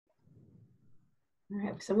All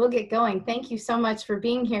right, so we'll get going. Thank you so much for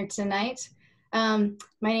being here tonight. My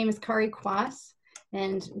name is Kari Quaas,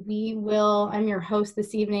 and I'm your host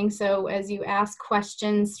this evening. So as you ask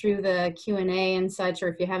questions through the Q&A and such, or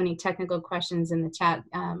if you have any technical questions in the chat,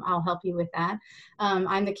 I'll help you with that.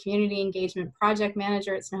 I'm the Community Engagement Project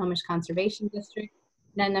Manager at Snohomish Conservation District,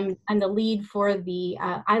 and I'm the lead for the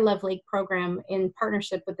I Love Lake program in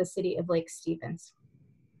partnership with the City of Lake Stevens.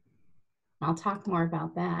 I'll talk more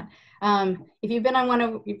about that. If you've been on one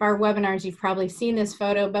of our webinars, you've probably seen this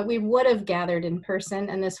photo, but we would have gathered in person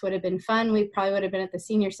and this would have been fun. We probably would have been at the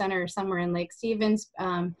Senior Center or somewhere in Lake Stevens,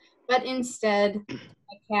 but instead,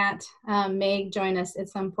 my cat, Meg, join us at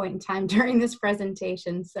some point in time during this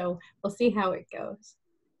presentation, so we'll see how it goes.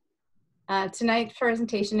 Tonight's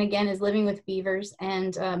presentation, again, is Living with Beavers,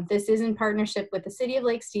 and this is in partnership with the City of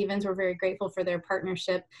Lake Stevens. We're very grateful for their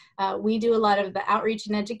partnership. We do a lot of the outreach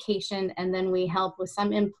and education, and then we help with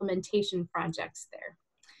some implementation projects there.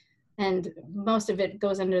 And most of it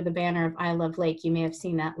goes under the banner of I Love Lake. You may have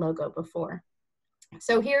seen that logo before.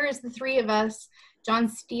 So here is the three of us. Jon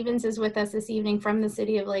Stevens is with us this evening from the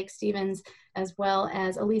City of Lake Stevens, as well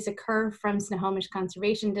as Elyssa Kerr from Snohomish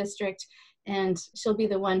Conservation District. And she'll be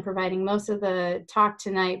the one providing most of the talk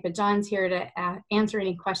tonight, but Jon's here to answer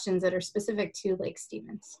any questions that are specific to Lake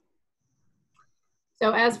Stevens.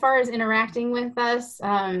 So as far as interacting with us,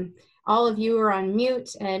 all of you are on mute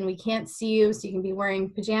and we can't see you, so you can be wearing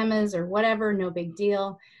pajamas or whatever, no big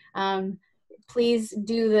deal. Please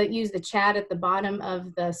use the chat at the bottom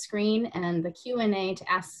of the screen and the Q&A to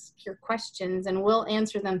ask your questions, and we'll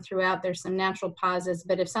answer them throughout. There's some natural pauses,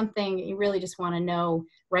 but if something you really just want to know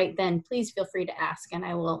right then, please feel free to ask, and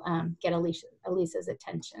I will get Alyssa's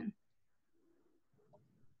attention.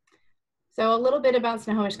 So a little bit about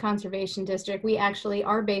Snohomish Conservation District. We actually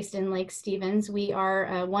are based in Lake Stevens. We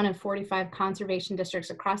are one of 45 conservation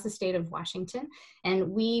districts across the state of Washington, and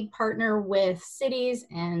we partner with cities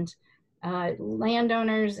and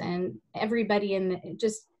landowners and everybody and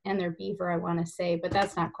their beaver, I want to say, but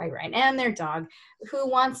that's not quite right, and their dog, who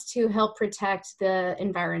wants to help protect the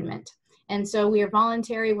environment. And so we are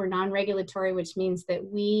voluntary, we're non-regulatory, which means that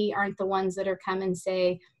we aren't the ones that are come and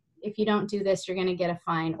say, if you don't do this, you're going to get a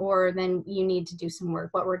fine, or then you need to do some work.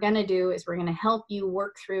 What we're going to do is we're going to help you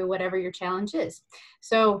work through whatever your challenge is.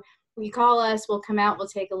 So you call us, we'll come out, we'll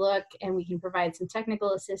take a look, and we can provide some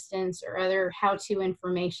technical assistance or other how-to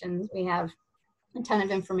information. We have a ton of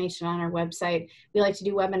information on our website. We like to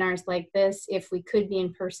do webinars like this. If we could be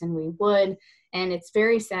in person, we would. And it's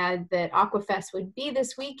very sad that Aquafest would be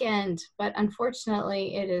this weekend, but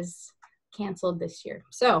unfortunately it is canceled this year.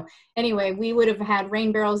 So anyway, we would have had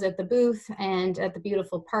rain barrels at the booth and at the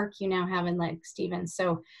beautiful park you now have in Lake Stevens.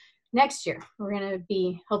 So next year, we're going to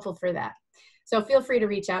be hopeful for that. So feel free to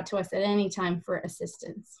reach out to us at any time for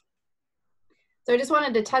assistance. So I just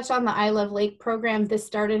wanted to touch on the I Love Lake program. This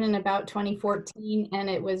started in about 2014, and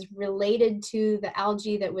it was related to the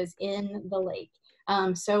algae that was in the lake.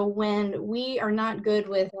 So when we are not good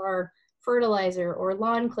with our fertilizer or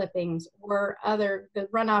lawn clippings or the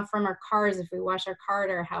runoff from our cars, if we wash our car at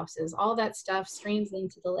our houses, all that stuff streams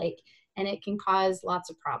into the lake, and it can cause lots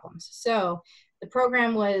of problems. So the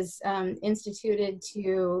program was instituted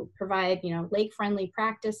to provide, lake-friendly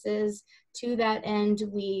practices. To that end,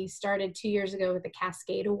 we started 2 years ago with the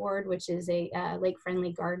Cascade Award, which is a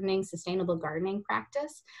lake-friendly gardening, sustainable gardening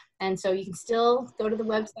practice. And so you can still go to the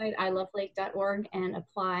website, ilovelake.org, and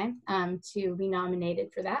apply to be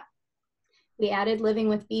nominated for that. We added Living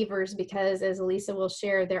with Beavers because, as Elyssa will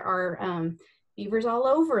share, there are beavers all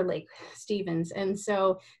over Lake Stevens, and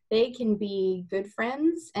so they can be good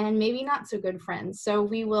friends and maybe not so good friends. So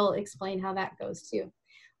we will explain how that goes too.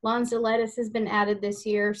 Lawns to Lettuce has been added this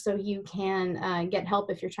year, so you can get help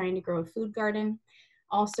if you're trying to grow a food garden.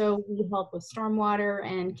 Also, we help with stormwater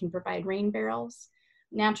and can provide rain barrels,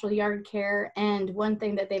 natural yard care, and one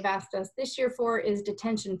thing that they've asked us this year for is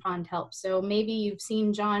detention pond help. So maybe you've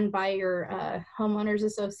seen Jon by your homeowners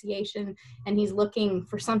association and he's looking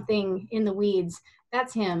for something in the weeds.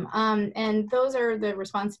 That's him. And those are the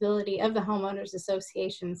responsibility of the homeowners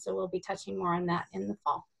association. So we'll be touching more on that in the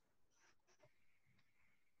fall.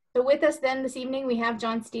 So with us then this evening, we have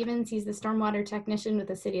Jon Stevens. He's the Stormwater Technician with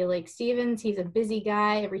the City of Lake Stevens. He's a busy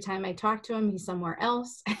guy. Every time I talk to him, he's somewhere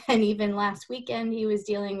else. And even last weekend, he was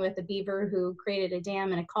dealing with a beaver who created a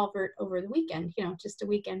dam and a culvert over the weekend, just a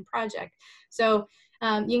weekend project. So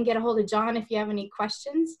you can get a hold of Jon if you have any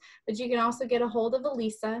questions, but you can also get a hold of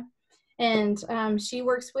Elyssa. And she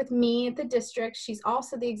works with me at the district. She's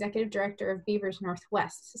also the executive director of Beavers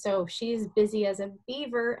Northwest. So she's busy as a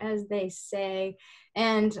beaver, as they say.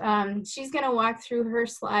 And she's going to walk through her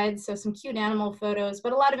slides, so some cute animal photos,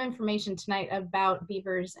 but a lot of information tonight about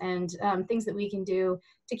beavers and things that we can do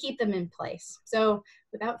to keep them in place. So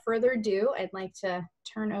without further ado, I'd like to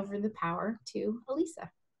turn over the power to Elyssa.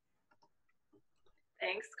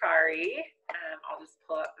 Thanks, Kari. I'll just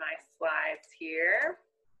pull up my slides here.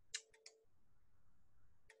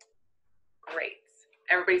 Great.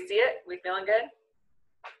 Everybody see it? We feeling good?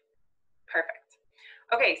 Perfect.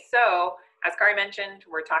 Okay, so as Kari mentioned,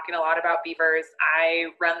 we're talking a lot about beavers. I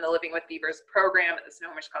run the Living with Beavers program at the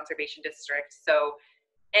Snohomish Conservation District. So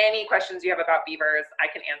any questions you have about beavers,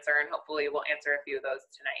 I can answer, and hopefully we'll answer a few of those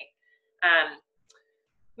tonight.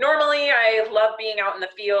 Normally, I love being out in the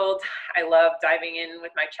field. I love diving in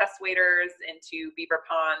with my chest waders into beaver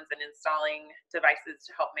ponds and installing devices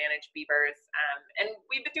to help manage beavers. And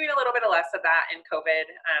we've been doing a little bit less of that in COVID,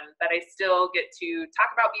 but I still get to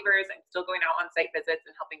talk about beavers. I'm still going out on site visits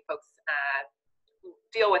and helping folks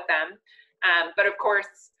deal with them. But of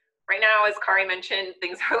course, right now, as Kari mentioned,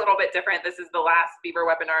 things are a little bit different. This is the last beaver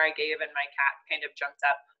webinar I gave, and my cat kind of jumped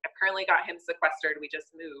up. I've currently got him sequestered. We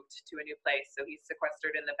just moved to a new place, so he's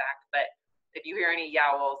sequestered in the back. But if you hear any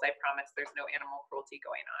yowls, I promise there's no animal cruelty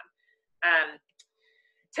going on.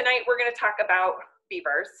 Tonight, we're going to talk about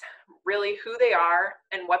beavers, really who they are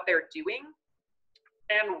and what they're doing,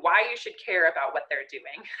 and why you should care about what they're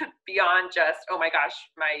doing beyond just, oh my gosh,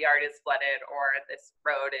 my yard is flooded, or this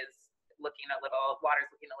road is water's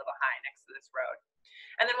looking a little high next to this road.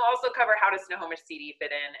 And then we'll also cover how does Snohomish CD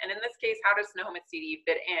fit in, and in this case, how does Snohomish CD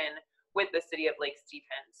fit in with the city of Lake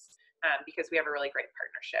Stevens, because we have a really great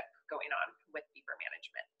partnership going on with beaver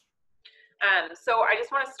management. So I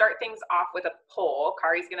just want to start things off with a poll.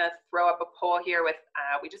 Kari's going to throw up a poll here with,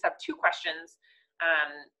 we just have 2 questions.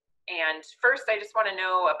 And first, I just want to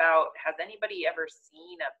know about, has anybody ever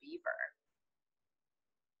seen a beaver?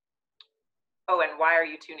 Oh, and why are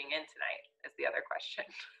you tuning in tonight is the other question.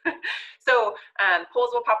 So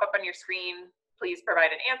polls will pop up on your screen. Please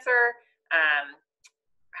provide an answer.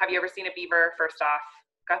 Have you ever seen a beaver? First off,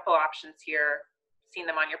 a couple options here. Seen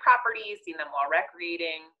them on your property, seen them while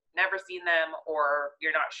recreating, never seen them, or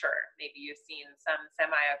you're not sure. Maybe you've seen some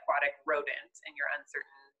semi-aquatic rodent and you're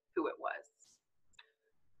uncertain who it was.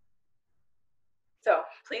 So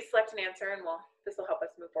please select an answer, and this will help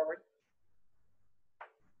us move forward.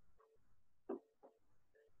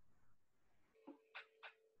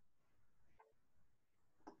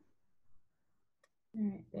 All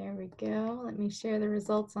right, there we go. Let me share the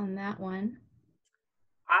results on that one.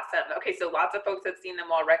 Awesome. Okay, so lots of folks have seen them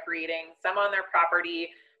while recreating, some on their property,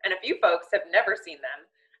 and a few folks have never seen them.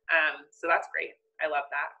 So that's great. I love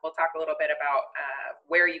that. We'll talk a little bit about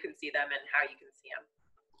where you can see them and how you can see them.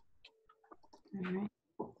 All right,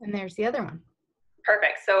 and there's the other one.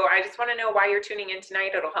 Perfect. So I just want to know why you're tuning in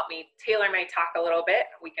tonight. It'll help me tailor my talk a little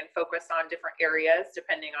bit. We can focus on different areas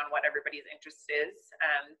depending on what everybody's interest is.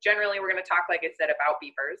 Generally, we're going to talk, like I said, about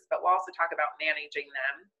beavers, but we'll also talk about managing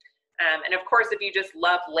them. And of course, if you just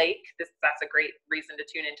love lake, that's a great reason to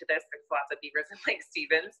tune into this. There's lots of beavers in Lake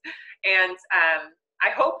Stevens. And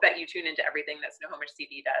I hope that you tune into everything that Snohomish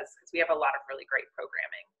CD does, because we have a lot of really great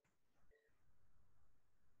programming.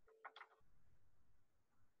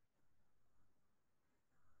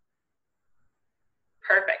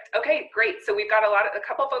 Perfect. Okay, great. So we've got a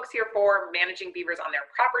couple folks here for managing beavers on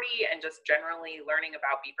their property and just generally learning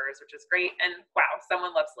about beavers, which is great. And wow,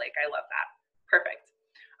 someone loves lake. I love that. Perfect.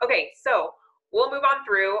 Okay, so we'll move on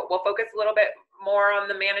through. We'll focus a little bit more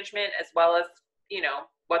on the management as well as,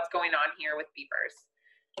 what's going on here with beavers.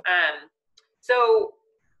 So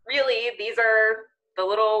really, these are the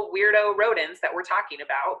little weirdo rodents that we're talking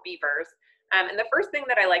about, beavers. And the first thing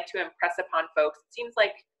that I like to impress upon folks, it seems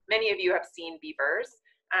like many of you have seen beavers,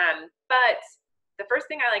 but the first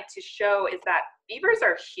thing I like to show is that beavers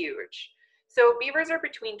are huge. So beavers are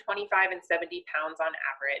between 25 and 70 pounds on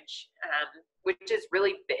average, which is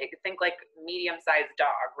really big. Think like medium-sized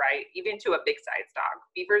dog, right? Even to a big-sized dog.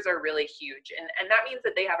 Beavers are really huge, and that means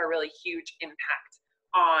that they have a really huge impact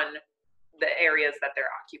on the areas that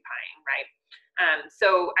they're occupying, right?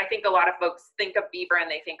 So I think a lot of folks think of beaver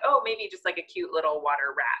and they think, oh, maybe just like a cute little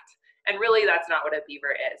water rat. And really, that's not what a beaver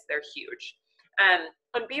is. They're huge. And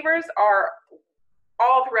beavers are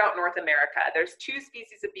all throughout North America. There's 2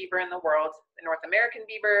 species of beaver in the world, the North American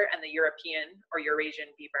beaver and the European or Eurasian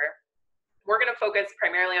beaver. We're going to focus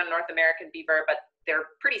primarily on North American beaver, but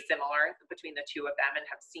they're pretty similar between the 2 of them and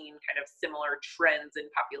have seen kind of similar trends in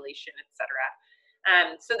population, etc.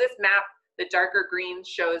 So this map, the darker green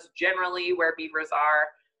shows generally where beavers are.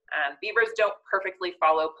 Beavers don't perfectly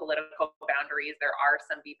follow political boundaries. There are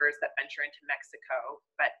some beavers that venture into Mexico,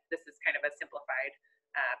 but this is kind of a simplified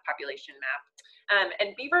population map.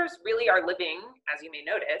 And beavers really are living, as you may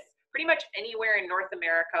notice, pretty much anywhere in North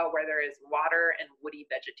America where there is water and woody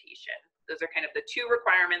vegetation. Those are kind of the two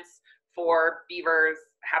requirements for beavers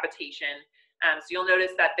habitation. So you'll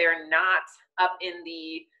notice that they're not up in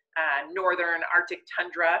the northern Arctic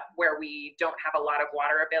tundra where we don't have a lot of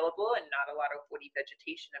water available and not a lot of woody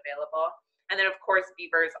vegetation available. And then of course,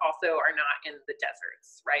 beavers also are not in the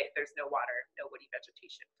deserts, right? There's no water, no woody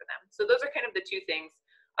vegetation for them. So those are kind of the two things.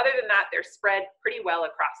 Other than that, they're spread pretty well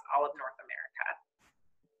across all of North America.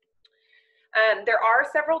 There are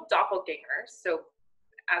several doppelgangers. So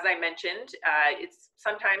as I mentioned, it's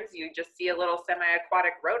sometimes you just see a little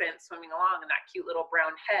semi-aquatic rodent swimming along in that cute little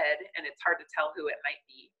brown head, and it's hard to tell who it might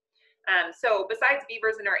be. So besides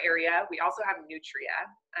beavers in our area, we also have nutria.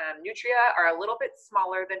 Nutria are a little bit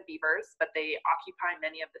smaller than beavers, but they occupy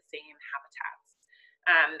many of the same habitats.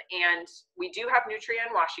 And we do have nutria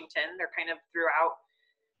in Washington. They're kind of throughout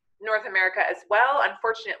North America as well.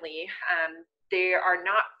 Unfortunately, they are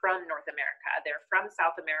not from North America. They're from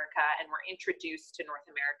South America and were introduced to North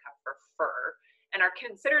America for fur and are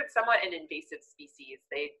considered somewhat an invasive species.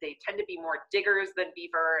 They tend to be more diggers than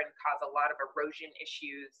beaver and cause a lot of erosion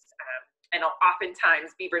issues. And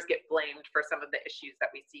oftentimes beavers get blamed for some of the issues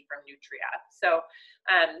that we see from nutria. So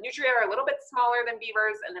nutria are a little bit smaller than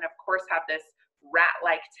beavers, and then of course have this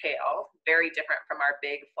rat-like tail, very different from our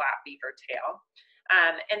big flat beaver tail.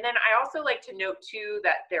 And then I also like to note too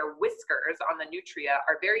that their whiskers on the nutria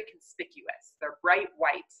are very conspicuous. They're bright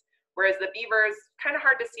white, whereas the beavers, kind of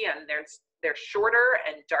hard to see them. They're shorter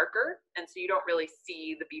and darker, and so you don't really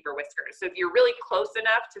see the beaver whiskers. So if you're really close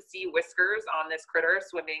enough to see whiskers on this critter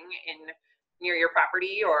swimming near your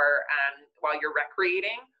property or while you're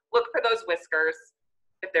recreating, look for those whiskers.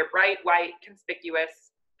 If they're bright white,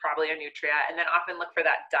 conspicuous, probably a nutria, and then often look for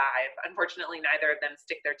that dive. Unfortunately, neither of them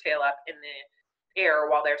stick their tail up in the air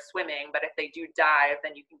while they're swimming, but if they do dive,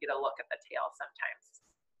 then you can get a look at the tail sometimes.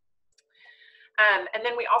 And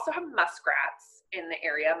then we also have muskrats in the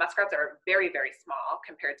area. Muskrats are very, very small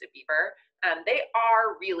compared to beaver. They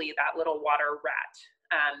are really that little water rat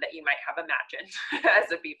that you might have imagined as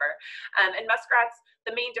a beaver. And muskrats,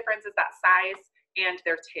 the main difference is that size and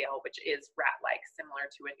their tail, which is rat-like, similar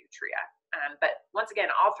to a nutria. But once again,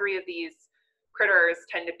 all three of these critters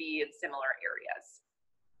tend to be in similar areas.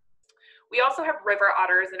 We also have river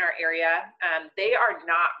otters in our area. They are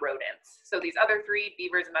not rodents. So these other three,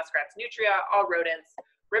 beavers, muskrats, nutria, all rodents.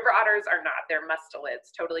 River otters are not. They're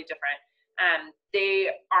mustelids, totally different.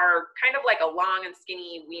 They are kind of like a long and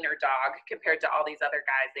skinny wiener dog compared to all these other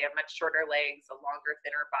guys. They have much shorter legs, a longer,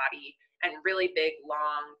 thinner body, and really big,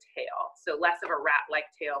 long tail. So less of a rat-like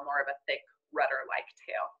tail, more of a thick, rudder-like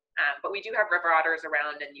tail. But we do have river otters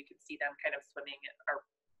around, and you can see them kind of swimming or,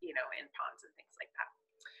 in ponds and things like that.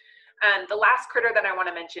 The last critter that I want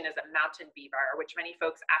to mention is a mountain beaver, which many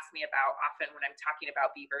folks ask me about often when I'm talking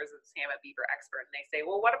about beavers and say I'm a beaver expert, and they say,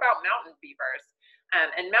 well, what about mountain beavers?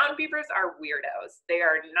 And mountain beavers are weirdos. They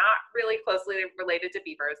are not really closely related to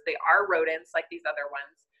beavers. They are rodents like these other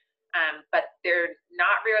ones, but they're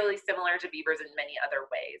not really similar to beavers in many other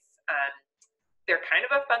ways. They're kind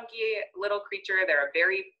of a funky little creature. They're a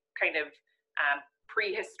very kind of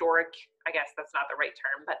prehistoric, I guess that's not the right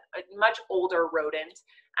term, but a much older rodent.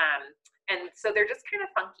 And so they're just kind of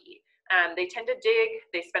funky. They tend to dig,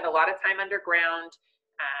 they spend a lot of time underground,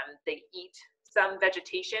 they eat some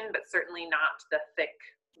vegetation, but certainly not the thick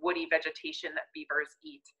woody vegetation that beavers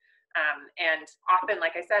eat. And often,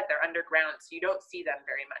 like I said, they're underground, so you don't see them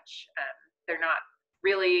very much. They're not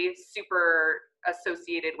really super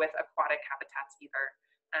associated with aquatic habitats either.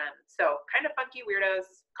 So kind of funky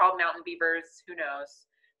weirdos called mountain beavers, who knows,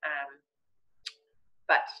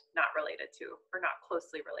 but not related to, or not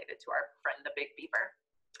closely related to our friend, the big beaver.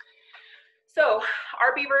 So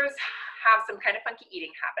our beavers have some kind of funky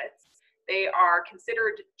eating habits. They are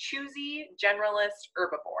considered choosy generalist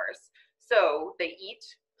herbivores. So they eat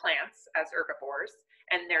plants as herbivores,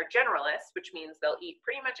 and they're generalists, which means they'll eat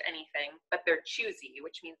pretty much anything, but they're choosy,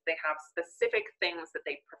 which means they have specific things that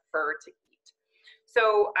they prefer to eat.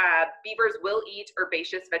 So beavers will eat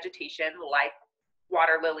herbaceous vegetation like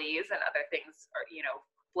water lilies and other things, or,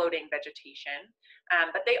 floating vegetation,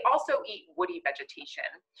 but they also eat woody vegetation.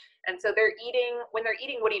 And so when they're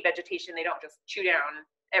eating woody vegetation, they don't just chew down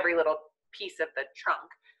every little piece of the trunk.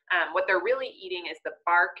 What they're really eating is the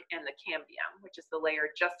bark and the cambium, which is the layer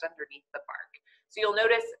just underneath the bark. So you'll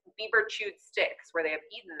notice beaver chewed sticks where they have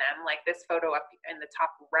eaten them, like this photo up in the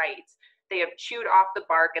top right. They have chewed off the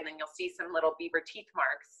bark, and then you'll see some little beaver teeth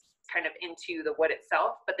marks kind of into the wood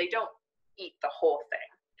itself, but they don't eat the whole thing.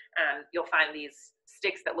 You'll find these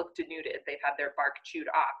sticks that look denuded. They've had their bark chewed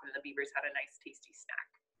off, and the beavers had a nice tasty snack.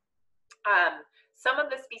 Some of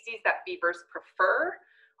the species that beavers prefer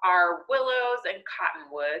are willows and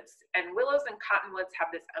cottonwoods, and willows and cottonwoods have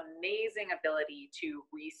this amazing ability to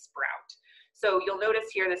resprout. So you'll notice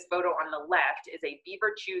here, this photo on the left is a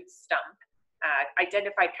beaver chewed stump,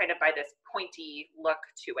 identified kind of by this pointy look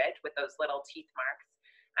to it with those little teeth marks.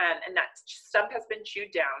 And that stump has been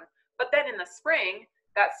chewed down, but then in the spring,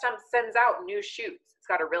 that stump sends out new shoots. It's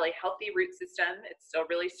got a really healthy root system, it's still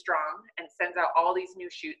really strong, and sends out all these new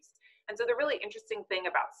shoots. And so the really interesting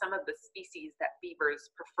thing about some of the species that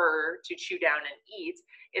beavers prefer to chew down and eat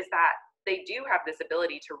is that they do have this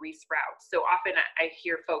ability to resprout. So often I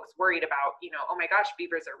hear folks worried about, you know, oh my gosh,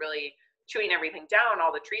 beavers are really chewing everything down,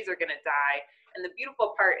 all the trees are gonna die. And the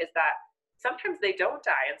beautiful part is that sometimes they don't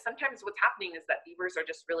die, and sometimes what's happening is that beavers are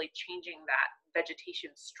just really changing that vegetation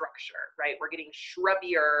structure, right? We're getting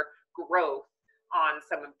shrubbier growth on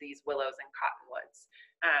some of these willows and cottonwoods.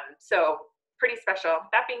 So pretty special.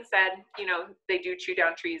 That being said, you know, they do chew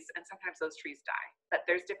down trees, and sometimes those trees die, but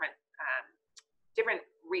there's different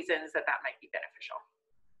reasons that might be beneficial.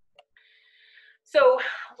 So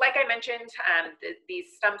like I mentioned,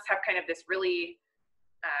 these stumps have kind of this really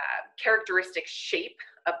characteristic shape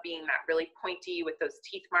of being that really pointy with those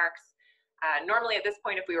teeth marks. Normally at this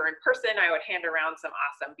point, if we were in person, I would hand around some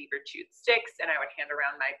awesome beaver chewed sticks, and I would hand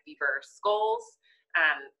around my beaver skulls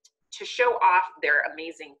to show off their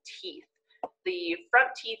amazing teeth. The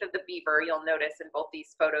front teeth of the beaver, you'll notice in both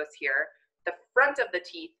these photos here, the front of the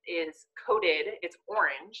teeth is coated, it's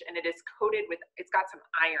orange, and it is coated with, it's got some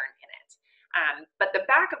iron in it. But the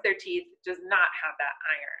back of their teeth does not have that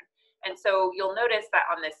iron. And so you'll notice that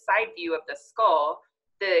on this side view of the skull,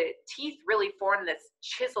 the teeth really form this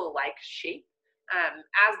chisel-like shape.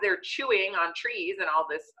 As they're chewing on trees and all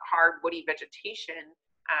this hard woody vegetation,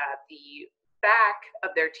 the back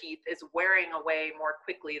of their teeth is wearing away more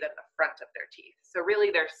quickly than the front of their teeth. So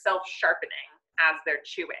really they're self-sharpening as they're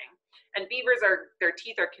chewing. And beavers, their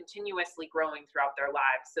teeth are continuously growing throughout their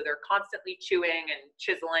lives. So they're constantly chewing and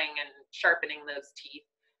chiseling and sharpening those teeth.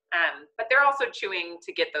 But they're also chewing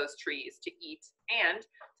to get those trees to eat and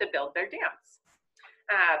to build their dams.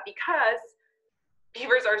 Because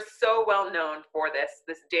beavers are so well known for this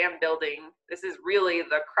dam building. This is really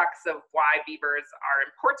the crux of why beavers are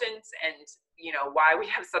important, and you know why we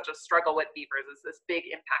have such a struggle with beavers is this big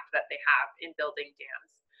impact that they have in building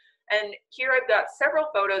dams. And here I've got several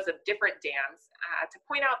photos of different dams to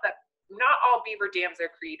point out that not all beaver dams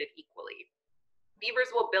are created equally.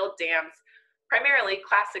 Beavers will build dams primarily,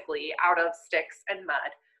 classically, out of sticks and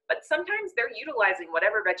mud, but sometimes they're utilizing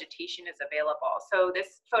whatever vegetation is available. So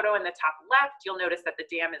this photo in the top left, you'll notice that the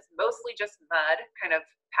dam is mostly just mud, kind of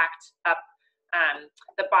packed up.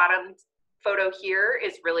 The bottom photo here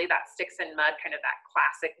is really that sticks and mud, kind of that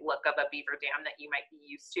classic look of a beaver dam that you might be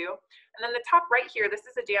used to. And then the top right here, this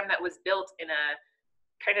is a dam that was built in a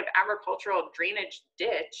kind of agricultural drainage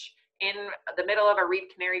ditch in the middle of a reed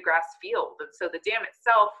canary grass field. And so the dam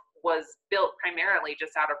itself was built primarily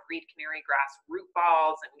just out of reed canary grass root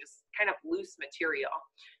balls and just kind of loose material.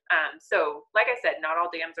 So like I said, not all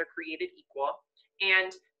dams are created equal,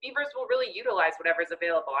 and beavers will really utilize whatever's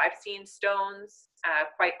available. I've seen stones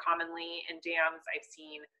quite commonly in dams. I've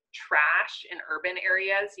seen trash in urban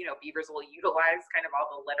areas. You know, beavers will utilize kind of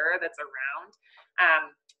all the litter that's around.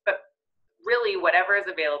 But really whatever is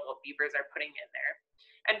available, beavers are putting in there.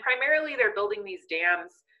 And primarily they're building these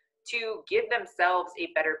dams to give themselves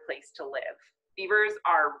a better place to live. Beavers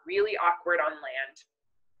are really awkward on land.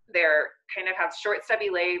 They're kind of have short,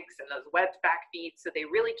 stubby legs and those webbed back feet, so they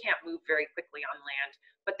really can't move very quickly on land,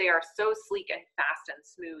 but they are so sleek and fast and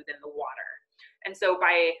smooth in the water. And so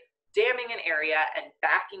by damming an area and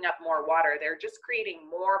backing up more water, they're just creating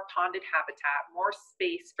more ponded habitat, more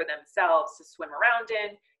space for themselves to swim around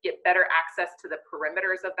in, get better access to the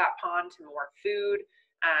perimeters of that pond, to more food,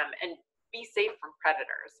 and be safe from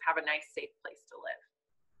predators, have a nice, safe place to live.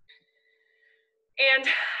 And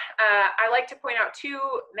I like to point out too,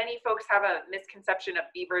 many folks have a misconception of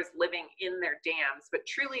beavers living in their dams, but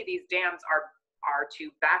truly these dams are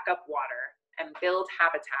to back up water and build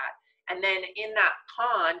habitat. And then in that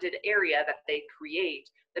ponded area that they create,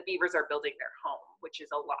 the beavers are building their home, which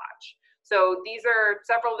is a lodge. So these are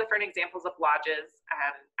several different examples of lodges.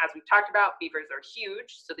 As we've talked about, beavers are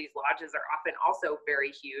huge, so these lodges are often also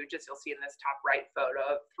very huge, as you'll see in this top right photo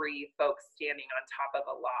of 3 folks standing on top of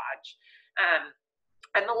a lodge.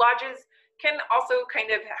 And the lodges can also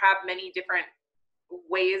kind of have many different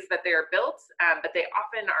ways that they're built, but they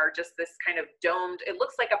often are just this kind of domed, it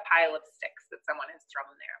looks like a pile of sticks that someone has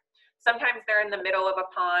thrown there. Sometimes they're in the middle of a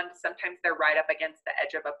pond. Sometimes they're right up against the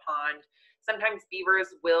edge of a pond. Sometimes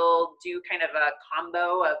beavers will do kind of a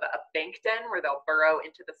combo of a bank den where they'll burrow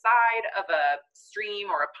into the side of a stream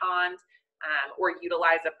or a pond, or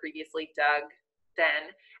utilize a previously dug den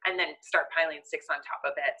and then start piling sticks on top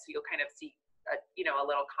of it. So you'll kind of see a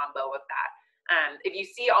little combo of that. If you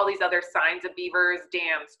see all these other signs of beavers,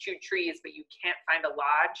 dams, chewed trees, but you can't find a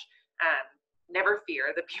lodge, never fear.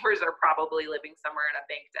 The beavers are probably living somewhere in a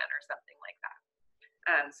bank den or something like that.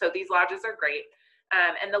 So these lodges are great.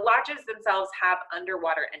 And the lodges themselves have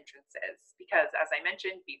underwater entrances because, as I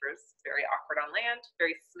mentioned, beavers very awkward on land,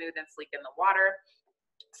 very smooth and sleek in the water.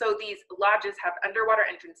 So these lodges have underwater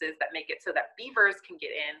entrances that make it so that beavers can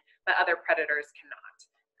get in, but other predators cannot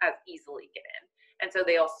as easily get in. And so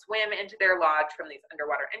they'll swim into their lodge from these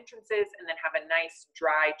underwater entrances and then have a nice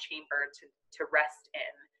dry chamber to rest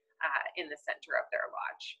in the center of their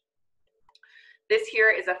lodge. This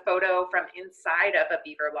here is a photo from inside of a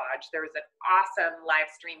beaver lodge. There was an awesome live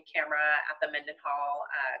stream camera at the Mendenhall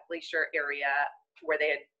Glacier area where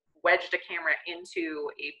they had wedged a camera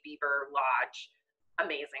into a beaver lodge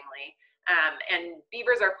amazingly. And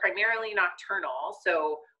beavers are primarily nocturnal,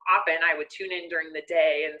 so often I would tune in during the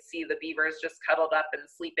day and see the beavers just cuddled up and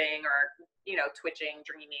sleeping or, twitching,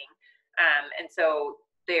 dreaming. And so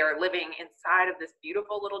they are living inside of this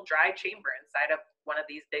beautiful little dry chamber inside of one of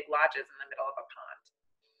these big lodges in the middle of a pond.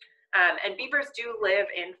 And beavers do live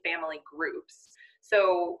in family groups.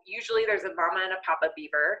 So usually there's a mama and a papa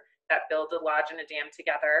beaver that build a lodge and a dam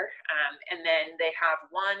together. And then they have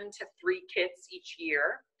 1 to 3 kits each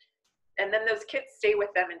year. And then those kids stay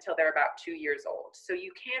with them until they're about 2 years old. So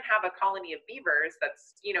you can have a colony of beavers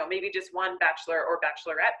that's, maybe just one bachelor or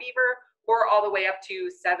bachelorette beaver, or all the way up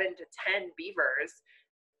to 7 to 10 beavers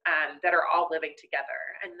that are all living together.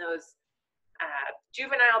 And those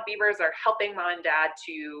juvenile beavers are helping mom and dad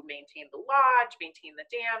to maintain the lodge, maintain the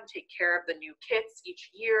dam, take care of the new kits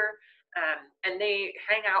each year. And they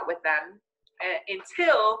hang out with them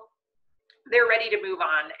until they're ready to move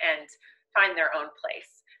on and find their own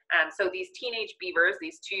place. So these teenage beavers,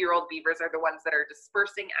 these 2-year-old beavers, are the ones that are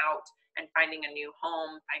dispersing out and finding a new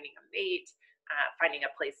home, finding a mate, finding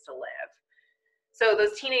a place to live. So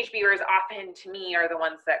those teenage beavers often, to me, are the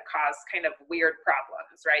ones that cause kind of weird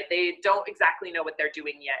problems, right? They don't exactly know what they're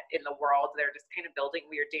doing yet in the world. They're just kind of building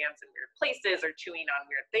weird dams in weird places or chewing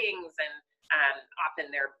on weird things, and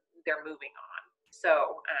often they're moving on.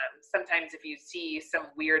 So sometimes if you see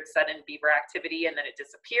some weird sudden beaver activity and then it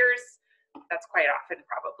disappears, that's quite often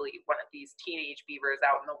probably one of these teenage beavers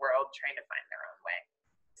out in the world trying to find their own way.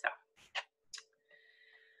 So.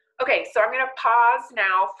 Okay, so I'm going to pause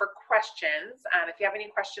now for questions. If you have any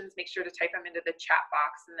questions, make sure to type them into the chat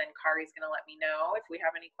box, and then Kari's going to let me know if we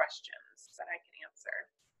have any questions that I can answer.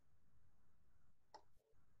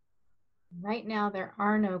 Right now, there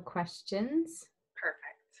are no questions.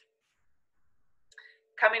 Perfect.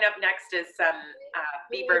 Coming up next is some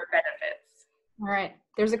beaver benefits. All right,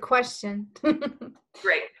 there's a question.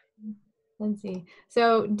 Great. Let's see.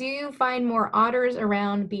 So, do you find more otters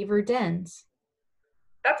around beaver dens?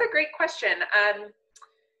 That's a great question. I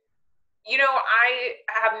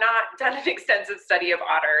have not done an extensive study of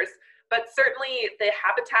otters, but certainly the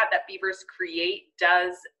habitat that beavers create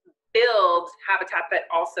does build habitat that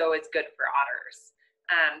also is good for otters.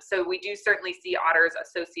 So we do certainly see otters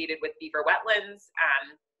associated with beaver wetlands,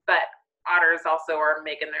 but otters also are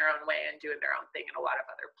making their own way and doing their own thing in a lot of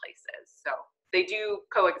other places. So they do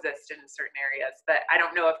coexist in certain areas, but I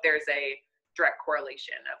don't know if there's a direct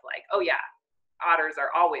correlation of like, oh yeah, otters are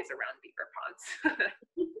always around beaver ponds.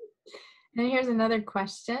 And here's another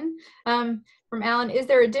question from Alan. Is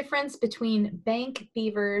there a difference between bank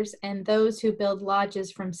beavers and those who build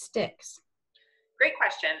lodges from sticks? Great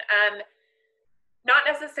question. Not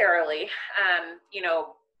necessarily.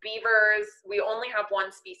 Beavers, we only have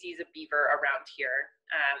one species of beaver around here.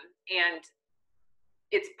 And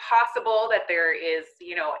it's possible that there is,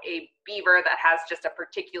 a beaver that has just a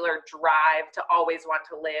particular drive to always want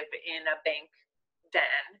to live in a bank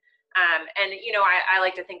den. I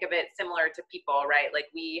like to think of it similar to people, right? Like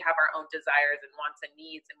we have our own desires and wants and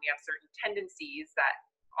needs, and we have certain tendencies that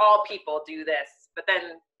all people do this, but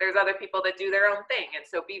then there's other people that do their own thing. And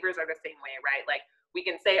so beavers are the same way, right? Like we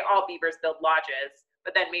can say all beavers build lodges,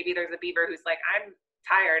 but then maybe there's a beaver who's like, I'm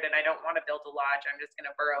tired and I don't want to build a lodge. I'm just going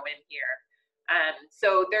to burrow in here.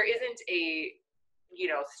 So there isn't a,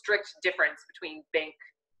 strict difference between bank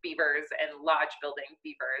beavers and lodge building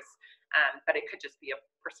beavers. But it could just be a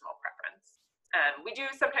personal preference. We do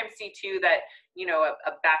sometimes see too that,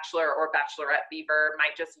 a bachelor or bachelorette beaver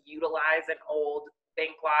might just utilize an old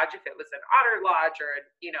bank lodge, if it was an otter lodge or,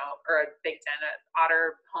 you know, or a big den, an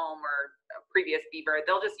otter home or a previous beaver,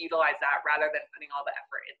 they'll just utilize that rather than putting all the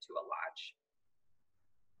effort into a lodge.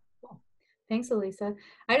 Cool. Thanks, Elyssa.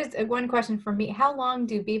 I just one question from me. How long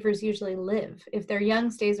do beavers usually live? If their young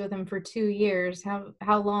stays with them for 2 years, how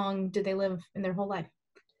long do they live in their whole life?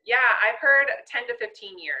 Yeah, I've heard 10 to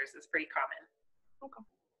 15 years is pretty common. Okay.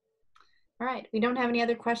 All right. We don't have any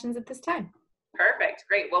other questions at this time. Perfect.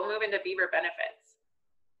 Great. We'll move into beaver benefits.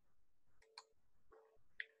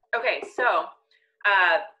 Okay, so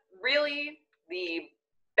really the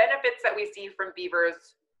benefits that we see from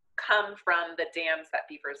beavers come from the dams that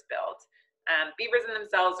beavers build. Beavers in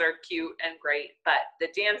themselves are cute and great, but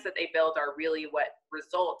the dams that they build are really what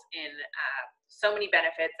result in so many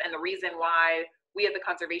benefits, and the reason why we at the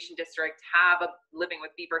Conservation District have a Living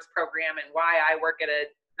with Beavers program and why I work at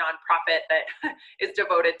a nonprofit that is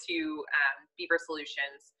devoted to beaver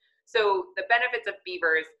solutions. So the benefits of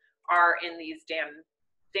beavers are in these dams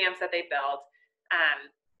that they build.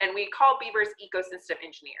 And we call beavers ecosystem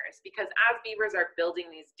engineers because as beavers are building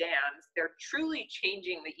these dams, they're truly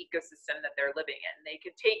changing the ecosystem that they're living in. They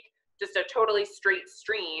could take just a totally straight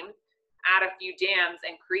stream, add a few dams,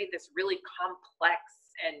 and create this really complex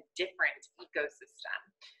and different ecosystem.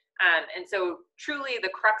 And so truly the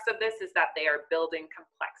crux of this is that they are building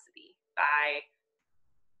complexity by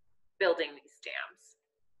building these dams.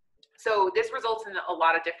 So this results in a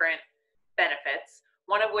lot of different benefits,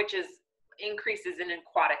 one of which is increases in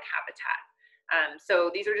aquatic habitat. So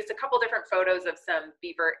these are just a couple different photos of some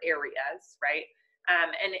beaver areas, right?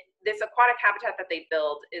 And this aquatic habitat that they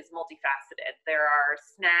build is multifaceted. There are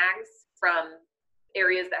snags from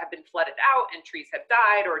areas that have been flooded out and trees have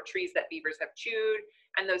died, or trees that beavers have chewed.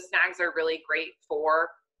 And those snags are really great for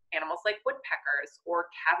animals like woodpeckers or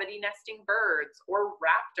cavity nesting birds or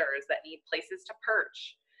raptors that need places to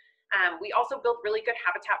perch. We also built really good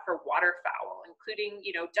habitat for waterfowl, including,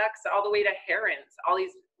 you know, ducks all the way to herons, all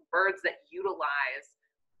these birds that utilize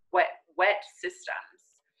wet systems.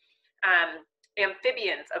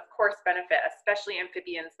 Amphibians, of course, benefit, especially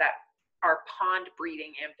amphibians that are pond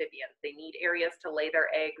breeding amphibians. They need areas to lay their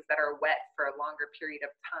eggs that are wet for a longer period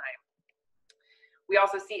of time. We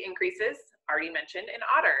also see increases, already mentioned, in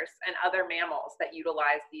otters and other mammals that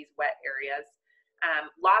utilize these wet areas.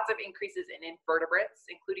 Lots of increases in invertebrates,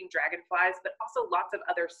 including dragonflies, but also lots of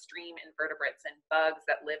other stream invertebrates and bugs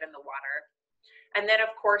that live in the water. And then,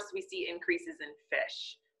 of course, we see increases in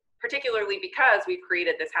fish, particularly because we've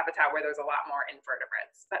created this habitat where there's a lot more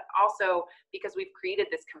invertebrates, but also because we've created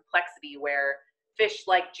this complexity where fish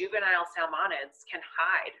like juvenile salmonids can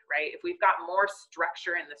hide, right? If we've got more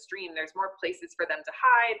structure in the stream, there's more places for them to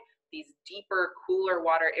hide, these deeper, cooler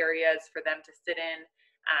water areas for them to sit in.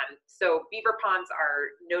 So beaver ponds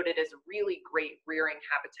are noted as really great rearing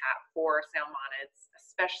habitat for salmonids,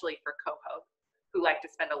 especially for coho, who like to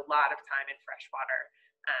spend a lot of time in freshwater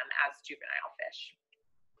as juvenile fish.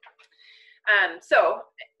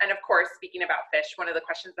 And of course, speaking about fish, one of the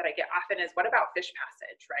questions that I get often is, what about fish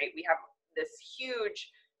passage, right? We have this huge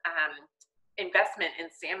investment in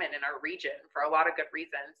salmon in our region for a lot of good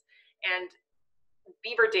reasons. And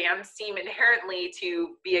beaver dams seem inherently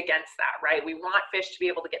to be against that, right? We want fish to be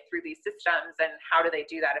able to get through these systems, and how do they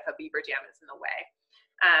do that if a beaver dam is in the way?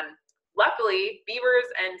 Luckily, beavers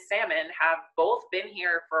and salmon have both been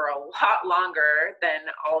here for a lot longer than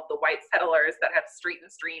all of the white settlers that have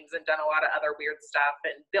straightened streams and done a lot of other weird stuff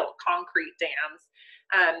and built concrete dams.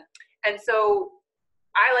 And so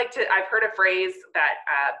I've heard a phrase that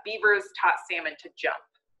beavers taught salmon to jump,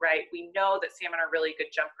 right? We know that salmon are really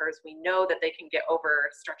good jumpers. We know that they can get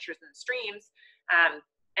over structures and streams.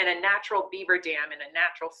 And a natural beaver dam in a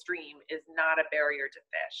natural stream is not a barrier to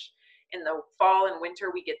fish. In the fall and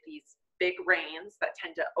winter, we get these big rains that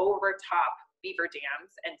tend to overtop beaver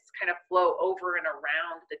dams and kind of flow over and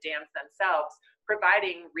around the dams themselves,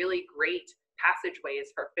 providing really great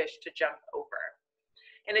passageways for fish to jump over.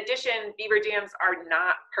 In addition, beaver dams are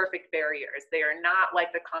not perfect barriers. They are not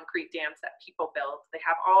like the concrete dams that people build. They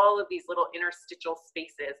have all of these little interstitial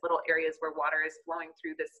spaces, little areas where water is flowing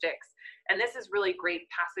through the sticks. And this is really great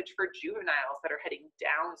passage for juveniles that are heading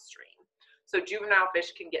downstream. So juvenile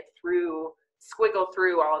fish can get through, squiggle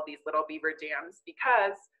through all of these little beaver dams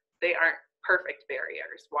because they aren't perfect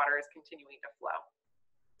barriers. Water is continuing to flow.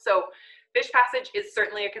 So fish passage is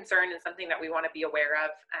certainly a concern and something that we want to be aware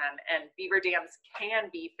of. And beaver dams can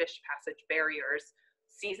be fish passage barriers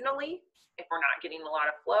seasonally if we're not getting a lot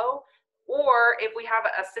of flow, or if we have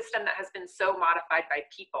a system that has been so modified by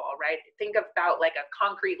people, right? Think about like a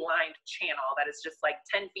concrete lined channel that is just like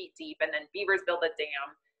 10 feet deep, and then beavers build a dam,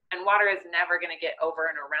 and water is never going to get over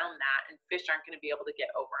and around that, and fish aren't going to be able to get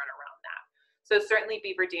over and around that. So certainly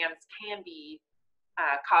beaver dams can be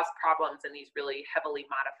cause problems in these really heavily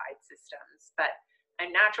modified systems, but a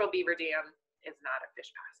natural beaver dam is not a fish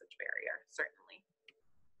passage barrier, certainly.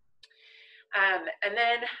 And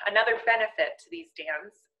then another benefit to these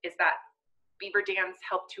dams is that beaver dams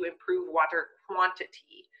help to improve water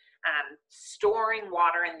quantity. Storing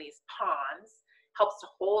water in these ponds helps to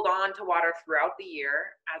hold on to water throughout the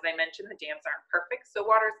year. As I mentioned, the dams aren't perfect, so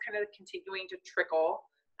water is kind of continuing to trickle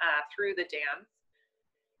through the dams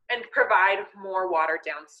and provide more water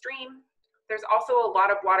downstream. There's also a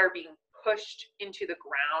lot of water being pushed into the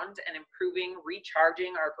ground and improving,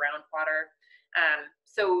 recharging our groundwater.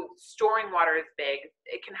 So storing water is big.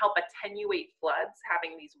 It can help attenuate floods,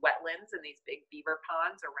 having these wetlands and these big beaver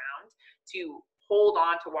ponds around to hold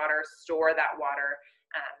on to water, store that water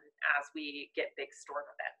as we get big storm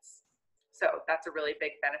events. So that's a really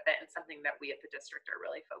big benefit and something that we at the district are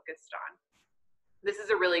really focused on. This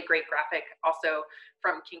is a really great graphic also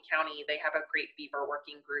from King County. They have a great beaver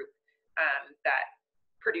working group that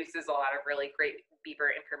produces a lot of really great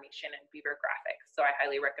beaver information and beaver graphics. So I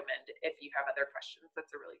highly recommend if you have other questions,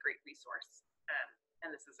 that's a really great resource.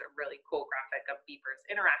 And this is a really cool graphic of beavers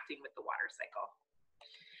interacting with the water cycle.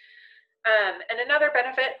 And another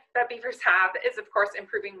benefit that beavers have is, of course,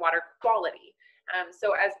 improving water quality.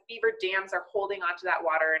 So as beaver dams are holding onto that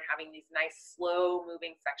water and having these nice slow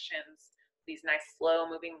moving sections, these nice slow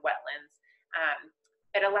moving wetlands,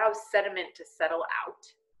 it allows sediment to settle out.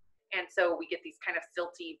 And so we get these kind of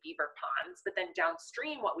silty beaver ponds, but then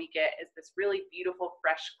downstream what we get is this really beautiful,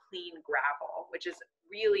 fresh, clean gravel, which is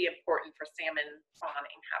really important for salmon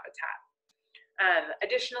spawning habitat.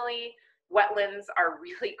 Additionally, wetlands are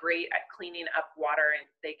really great at cleaning up water, and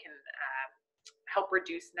they can help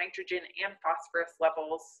reduce nitrogen and phosphorus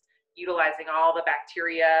levels, utilizing all the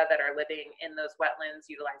bacteria that are living in those wetlands,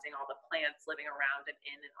 utilizing all the plants living around and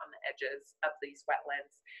in and on the edges of these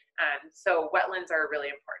wetlands. So wetlands are really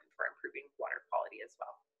important for improving water quality as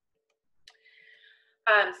well.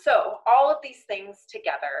 So all of these things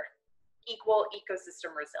together equal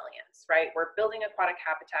ecosystem resilience, right? We're building aquatic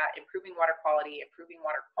habitat, improving water quality, improving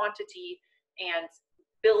water quantity, and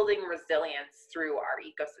building resilience through our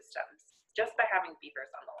ecosystems just by having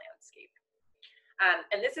beavers on the landscape.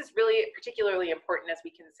 And this is really particularly important as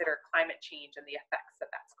we consider climate change and the effects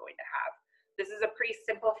that that's going to have. This is a pretty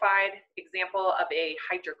simplified example of a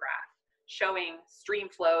hydrograph showing stream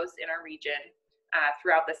flows in our region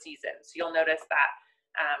throughout the season. So you'll notice that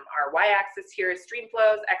our y-axis here is stream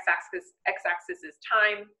flows, x-axis is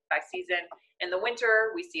time by season. In the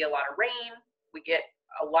winter, we see a lot of rain. We get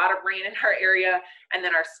a lot of rain in our area, and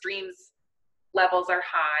then our streams levels are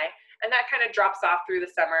high. And that kind of drops off through the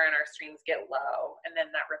summer and our streams get low, and then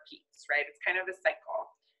that repeats, right? It's kind of a cycle.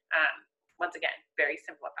 Once again, very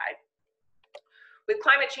simplified. With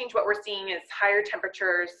climate change, what we're seeing is higher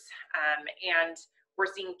temperatures, and we're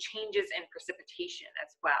seeing changes in precipitation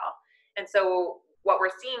as well. And so what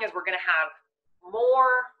we're seeing is we're gonna have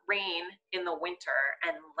more rain in the winter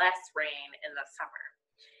and less rain in the summer.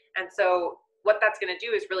 And so what that's gonna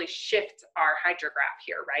do is really shift our hydrograph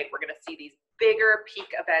here, right? We're gonna see these bigger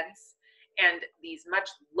peak events and these much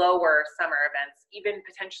lower summer events, even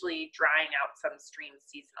potentially drying out some streams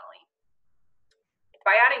seasonally.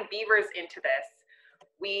 By adding beavers into this,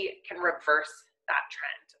 we can reverse that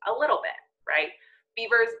trend a little bit, right?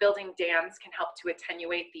 Beavers building dams can help to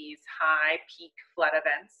attenuate these high peak flood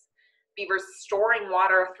events. Beavers storing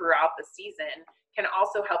water throughout the season can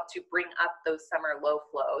also help to bring up those summer low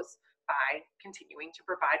flows by continuing to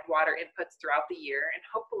provide water inputs throughout the year and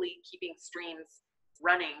hopefully keeping streams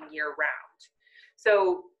running year round.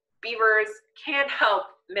 So beavers can help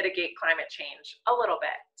mitigate climate change a little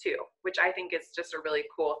bit too, which I think is just a really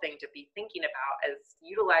cool thing to be thinking about, as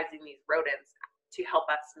utilizing these rodents to help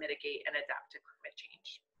us mitigate and adapt to climate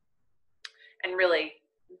change and really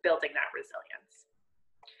building that resilience.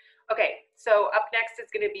 Okay, so up next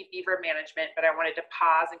is going to be beaver management, but I wanted to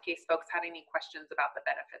pause in case folks had any questions about the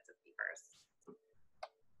benefits of beavers.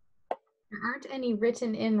 There aren't any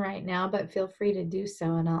written in right now, but feel free to do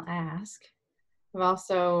so and I'll ask. I've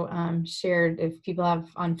also shared, if people have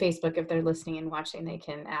on Facebook, if they're listening and watching, they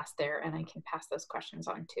can ask there and I can pass those questions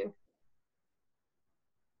on too.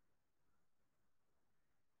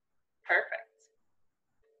 Perfect.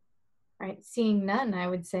 All right, seeing none, I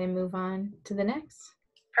would say move on to the next.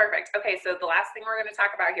 Perfect. Okay, so the last thing we're going to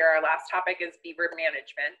talk about here, our last topic, is beaver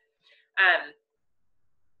management.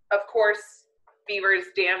 Of course,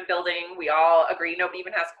 beavers dam building, we all agree, nobody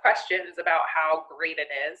even has questions about how great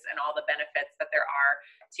it is and all the benefits that there are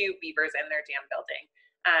to beavers and their dam building.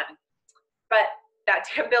 But that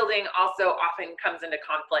dam building also often comes into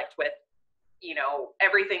conflict with you know,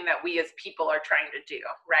 everything that we as people are trying to do,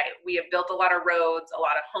 right? We have built a lot of roads, a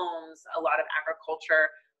lot of homes, a lot of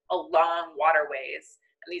agriculture along waterways.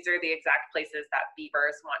 And these are the exact places that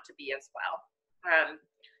beavers want to be as well.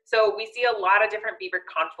 So we see a lot of different beaver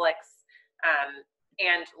conflicts.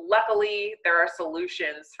 And luckily, there are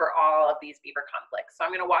solutions for all of these beaver conflicts. So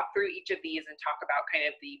I'm going to walk through each of these and talk about kind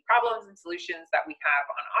of the problems and solutions that we have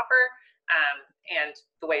on offer, and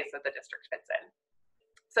the ways that the district fits in.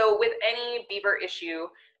 So with any beaver issue,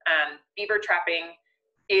 beaver trapping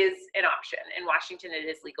is an option. In Washington, it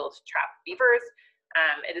is legal to trap beavers.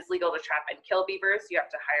 It is legal to trap and kill beavers. You have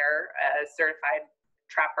to hire a certified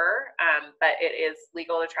trapper, but it is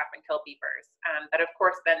legal to trap and kill beavers. But of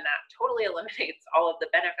course, then that totally eliminates all of the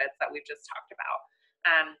benefits that we've just talked about.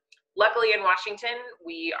 Luckily in Washington,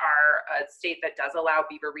 we are a state that does allow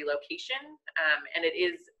beaver relocation, and it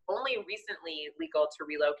is only recently legal to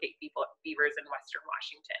relocate beavers in Western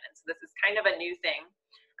Washington. And so this is kind of a new thing.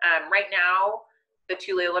 Right now, the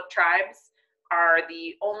Tulalip tribes are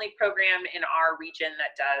the only program in our region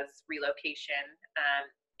that does relocation,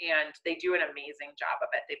 and they do an amazing job of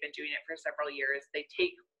it. They've been doing it for several years. They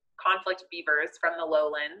take conflict beavers from the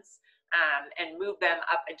lowlands and move them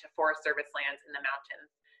up into Forest Service lands in the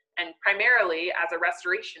mountains, and primarily as a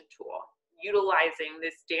restoration tool, utilizing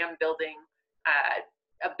this dam building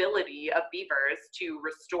ability of beavers to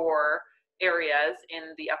restore areas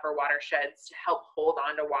in the upper watersheds to help hold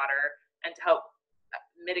on to water and to help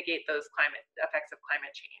mitigate those effects of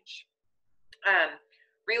climate change.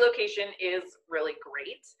 Relocation is really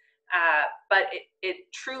great, but it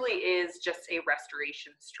truly is just a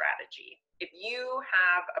restoration strategy. If you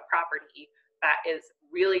have a property that is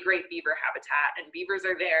really great beaver habitat and beavers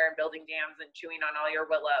are there building dams and chewing on all your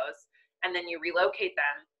willows, and then you relocate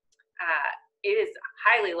them, it is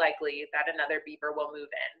highly likely that another beaver will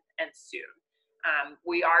move in, and soon.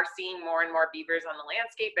 We are seeing more and more beavers on the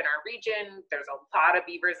landscape in our region. There's a lot of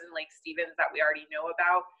beavers in Lake Stevens that we already know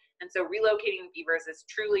about. And so relocating beavers is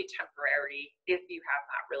truly temporary if you have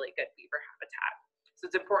that really good beaver habitat. So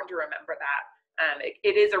it's important to remember that.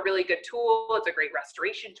 It is a really good tool. It's a great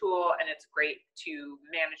restoration tool, and it's great to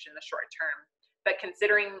manage in the short term. But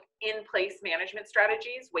considering in-place management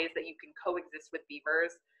strategies, ways that you can coexist with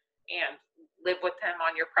beavers and live with them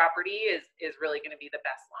on your property is really going to be the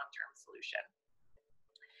best long-term solution.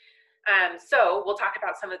 So we'll talk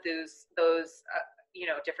about some of those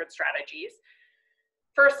different strategies.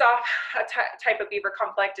 First off, a type of beaver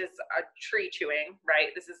conflict is tree chewing,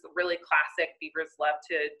 right? This is really classic. Beavers love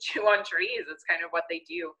to chew on trees. It's kind of what they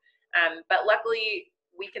do. But luckily,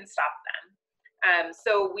 we can stop them.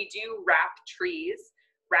 So we do wrap trees.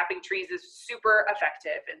 Wrapping trees is super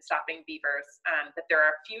effective in stopping beavers, but there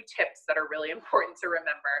are a few tips that are really important to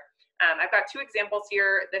remember. I've got two examples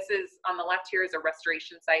here. This is on the left here is a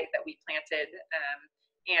restoration site that we planted,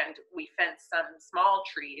 and we fenced some small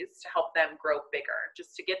trees to help them grow bigger,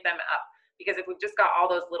 just to get them up. Because if we've just got all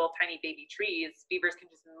those little tiny baby trees, beavers can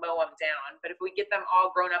just mow them down. But if we get them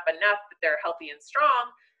all grown up enough that they're healthy and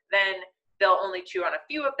strong, then they'll only chew on a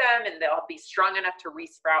few of them, and they'll be strong enough to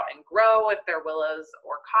resprout and grow if they're willows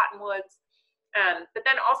or cottonwoods. But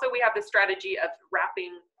then also we have the strategy of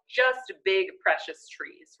wrapping just big, precious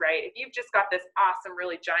trees, right? If you've just got this awesome,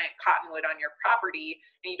 really giant cottonwood on your property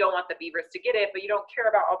and you don't want the beavers to get it, but you don't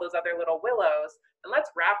care about all those other little willows, then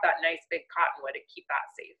let's wrap that nice big cottonwood and keep that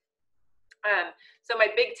safe. So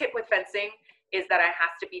my big tip with fencing is that it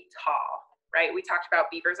has to be tall, right? We talked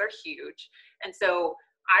about beavers are huge. And so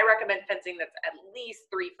I recommend fencing that's at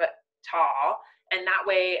least 3 foot tall. And that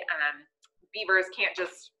way, beavers can't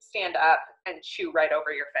just stand up and chew right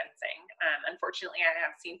over your fencing. Unfortunately, I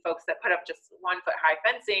have seen folks that put up just 1 foot high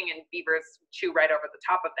fencing and beavers chew right over the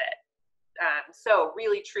top of it. So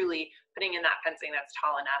really, truly putting in that fencing that's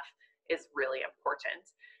tall enough is really important.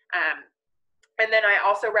 And then I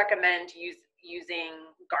also recommend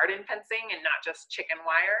using garden fencing and not just chicken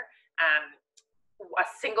wire. A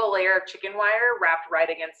single layer of chicken wire wrapped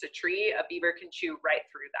right against a tree, a beaver can chew right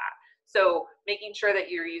through that. So making sure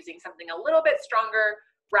that you're using something a little bit stronger,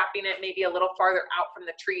 wrapping it maybe a little farther out from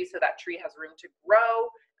the tree so that tree has room to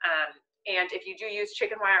grow. And if you do use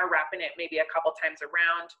chicken wire, wrapping it maybe a couple times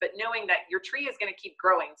around, but knowing that your tree is going to keep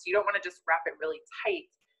growing, so you don't want to just wrap it really tight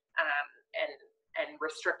and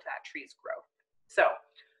restrict that tree's growth. So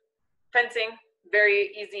fencing,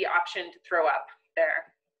 very easy option to throw up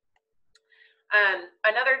there.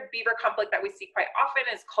 Another beaver conflict that we see quite often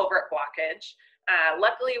is culvert blockage.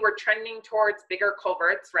 Luckily, we're trending towards bigger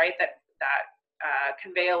culverts, right, that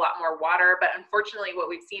convey a lot more water. But unfortunately, what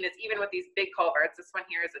we've seen is even with these big culverts, this one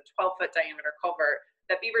here is a 12-foot diameter culvert,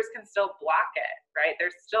 that beavers can still block it, right?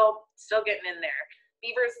 They're still getting in there.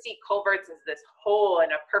 beavers see culverts as this hole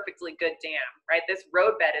in a perfectly good dam, right? This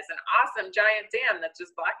roadbed is an awesome giant dam that's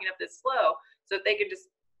just blocking up this flow. So if they could just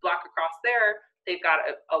block across there, they've got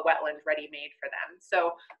a wetland ready-made for them.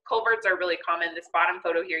 So culverts are really common. This bottom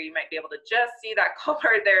photo here, you might be able to just see that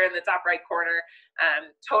culvert there in the top right corner,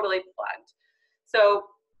 totally plugged. So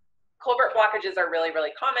culvert blockages are really,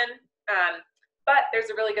 really common. But there's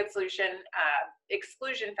a really good solution,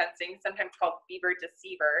 exclusion fencing, sometimes called beaver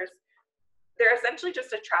deceivers. They're essentially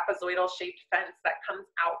just a trapezoidal shaped fence that comes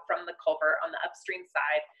out from the culvert on the upstream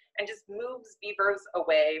side and just moves beavers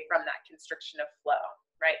away from that constriction of flow,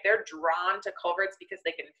 right? They're drawn to culverts because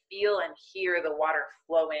they can feel and hear the water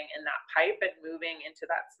flowing in that pipe and moving into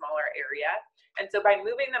that smaller area. And so by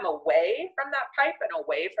moving them away from that pipe and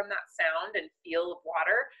away from that sound and feel of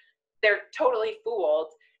water, they're totally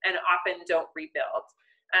fooled and often don't rebuild.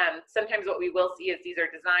 Sometimes what we will see is these are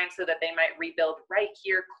designed so that they might rebuild right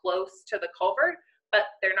here close to the culvert,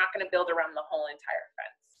 but they're not going to build around the whole entire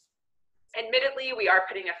fence. Admittedly, we are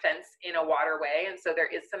putting a fence in a waterway, and so there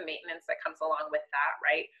is some maintenance that comes along with that,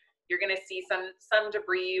 right? You're going to see some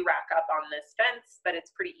debris rack up on this fence, but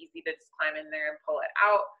it's pretty easy to just climb in there and pull it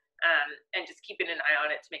out, and just keeping an eye on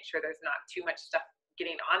it to make sure there's not too much stuff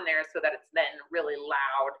getting on there so that it's then really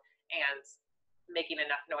loud and making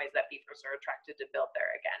enough noise that beavers are attracted to build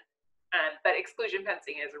there again. But exclusion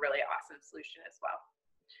fencing is a really awesome solution as well.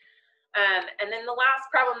 And then the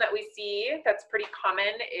last problem that we see that's pretty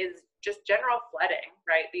common is just general flooding,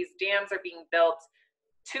 right? These dams are being built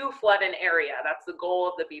to flood an area. That's the goal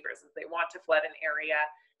of the beavers, is they want to flood an area.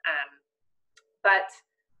 But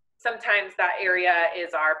sometimes that area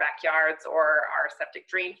is our backyards or our septic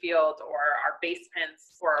drain field or our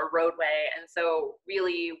basements or a roadway. And so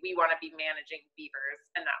really we want to be managing beavers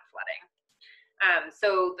and that flooding.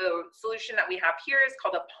 So the solution that we have here is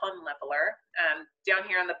called a pond leveler. Down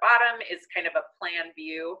here on the bottom is kind of a plan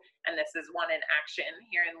view, and this is one in action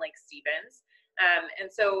here in Lake Stevens. And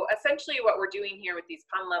so essentially what we're doing here with these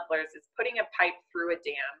pond levelers is putting a pipe through a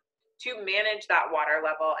dam to manage that water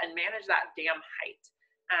level and manage that dam height.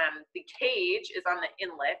 The cage is on the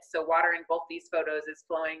inlet, so water in both these photos is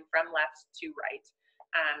flowing from left to right,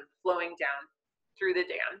 flowing down through the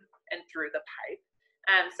dam and through the pipe.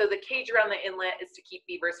 So the cage around the inlet is to keep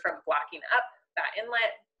beavers from blocking up that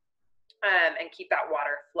inlet and keep that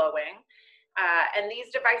water flowing. And these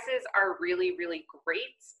devices are really, really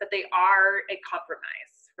great, but they are a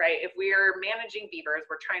compromise, right? If we are managing beavers,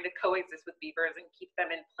 we're trying to coexist with beavers and keep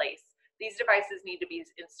them in place. These devices need to be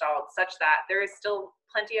installed such that there is still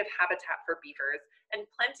plenty of habitat for beavers and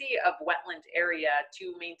plenty of wetland area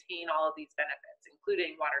to maintain all of these benefits,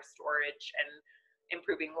 including water storage and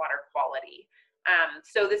improving water quality.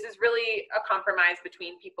 So this is really a compromise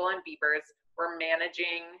between people and beavers. We're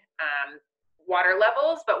managing water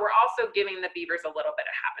levels, but we're also giving the beavers a little bit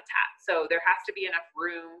of habitat. So there has to be enough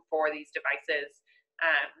room for these devices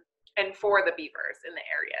and for the beavers in the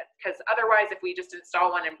area, because otherwise if we just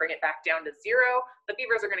install one and bring it back down to zero, the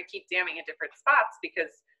beavers are going to keep damming in different spots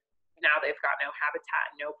because now they've got no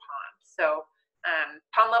habitat, no pond. So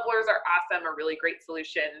pond levelers are awesome, a really great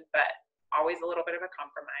solution, but always a little bit of a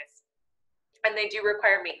compromise. And they do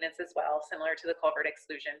require maintenance as well, similar to the culvert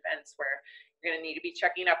exclusion fence, where you're going to need to be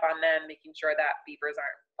checking up on them, making sure that beavers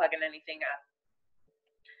aren't plugging anything up.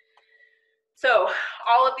 So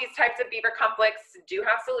all of these types of beaver conflicts do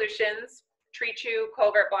have solutions: tree chew,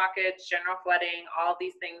 culvert blockage, general flooding, all of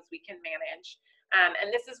these things we can manage.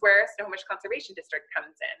 And this is where Snohomish Conservation District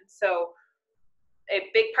comes in. So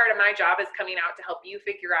a big part of my job is coming out to help you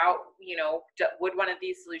figure out, you know, would one of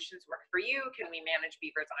these solutions work for you? Can we manage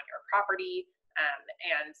beavers on your property?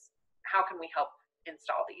 And how can we help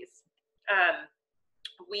install these?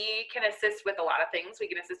 We can assist with a lot of things. We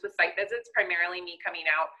can assist with site visits, primarily me coming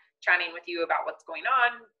out, chatting with you about what's going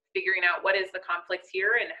on, figuring out what is the conflicts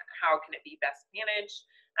here and how can it be best managed.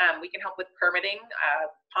 We can help with permitting.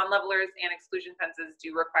 Pond levelers and exclusion fences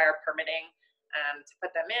do require permitting to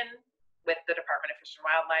put them in with the Department of Fish and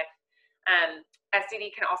Wildlife.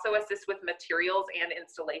 SCD can also assist with materials and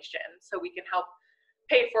installation. So we can help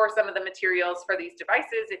pay for some of the materials for these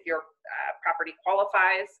devices if your property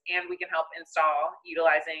qualifies, and we can help install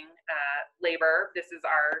utilizing labor. This is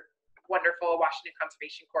our wonderful Washington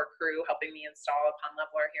Conservation Corps crew helping me install a pond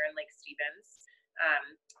leveler here in Lake Stevens.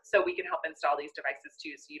 So we can help install these devices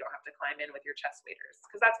too, so you don't have to climb in with your chest waders,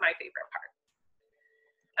 because that's my favorite part.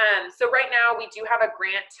 So right now we do have a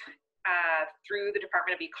grant through the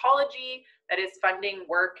Department of Ecology that is funding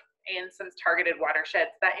work in some targeted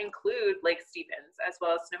watersheds that include Lake Stevens, as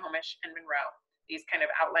well as Snohomish and Monroe, these kind of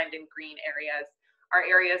outlined in green areas. are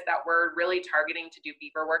areas that we're really targeting to do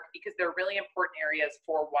beaver work because they're really important areas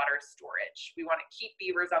for water storage. We want to keep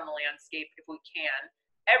beavers on the landscape if we can,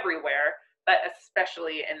 everywhere, but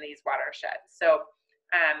especially in these watersheds. So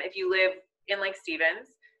if you live in Lake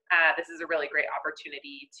Stevens, this is a really great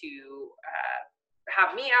opportunity to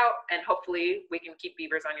have me out, and hopefully we can keep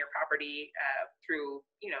beavers on your property through,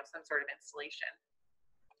 some sort of installation.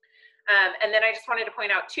 And then I just wanted to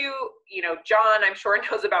point out too, Jon, I'm sure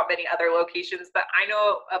knows about many other locations, but I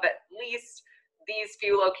know of at least these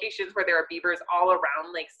few locations where there are beavers all around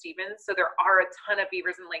Lake Stevens. So there are a ton of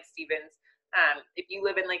beavers in Lake Stevens. If you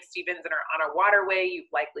live in Lake Stevens and are on a waterway,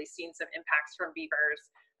 you've likely seen some impacts from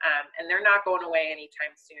beavers, and they're not going away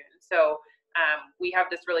anytime soon. So we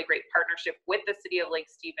have this really great partnership with the city of Lake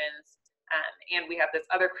Stevens, and we have this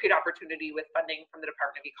other great opportunity with funding from the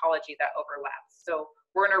Department of Ecology that overlaps. So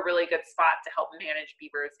we're in a really good spot to help manage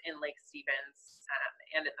beavers in Lake Stevens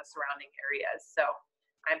and in the surrounding areas. So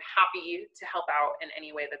I'm happy to help out in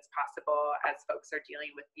any way that's possible as folks are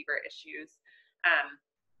dealing with beaver issues.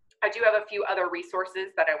 I do have a few other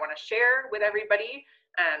resources that I want to share with everybody,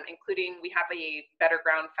 including we have a Better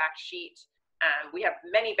Ground fact sheet. We have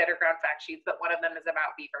many Better Ground fact sheets, but one of them is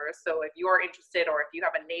about beavers. So if you're interested, or if you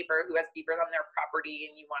have a neighbor who has beavers on their property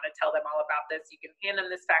and you want to tell them all about this, you can hand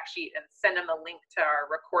them this fact sheet and send them a link to our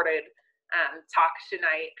recorded talk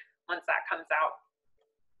tonight once that comes out.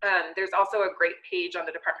 There's also a great page on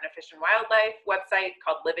the Department of Fish and Wildlife website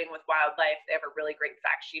called Living with Wildlife. They have a really great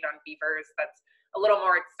fact sheet on beavers that's a little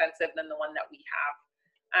more extensive than the one that we have.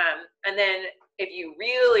 And then if you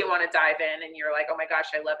really want to dive in and you're like, oh my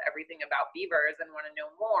gosh, I love everything about beavers and want to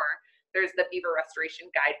know more, there's the Beaver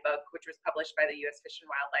Restoration Guidebook, which was published by the U.S. Fish and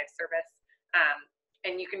Wildlife Service.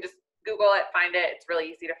 And you can just Google it, find it. It's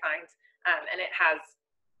really easy to find. And it has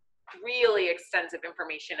really extensive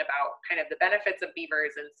information about kind of the benefits of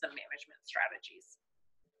beavers and some management strategies.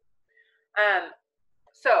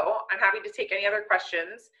 So I'm happy to take any other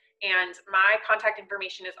questions. And my contact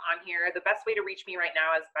information is on here. The best way to reach me right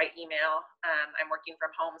now is by email. I'm working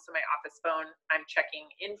from home, so my office phone I'm checking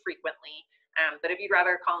infrequently. But if you'd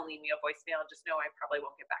rather call and leave me a voicemail, just know I probably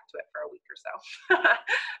won't get back to it for a week or so.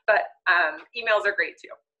 But emails are great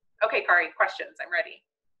too. Okay, Kari, questions. I'm ready.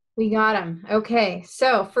 We got them. Okay,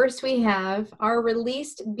 so first we have, are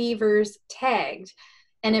released beavers tagged?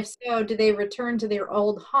 And if so, do they return to their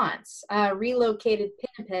old haunts? Relocated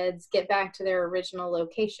pinnipeds get back to their original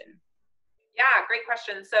location? Yeah, great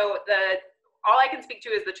question. So all I can speak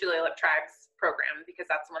to is the Tulalip Tribes program, because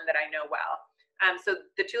that's one that I know well. So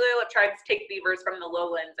the Tulalip Tribes take beavers from the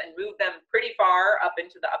lowlands and move them pretty far up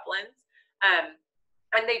into the uplands.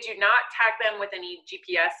 And they do not tag them with any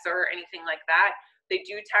GPS or anything like that. They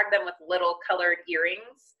do tag them with little colored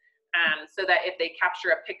earrings, so that if they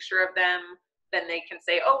capture a picture of them, then they can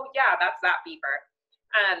say, oh yeah, that's that beaver.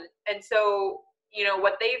 And so,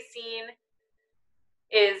 what they've seen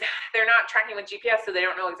is they're not tracking with GPS, so they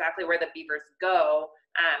don't know exactly where the beavers go.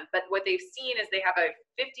 But what they've seen is they have a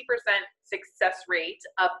 50% success rate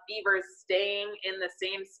of beavers staying in the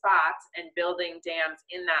same spot and building dams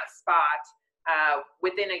in that spot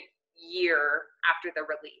within a year after the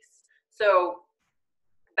release. So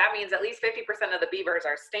that means at least 50% of the beavers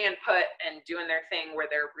are staying put and doing their thing where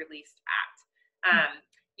they're released at.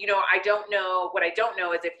 What I don't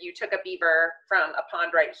know is if you took a beaver from a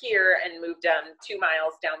pond right here and moved them 2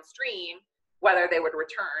 miles downstream, whether they would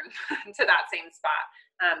return to that same spot.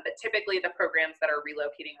 But typically the programs that are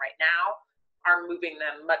relocating right now are moving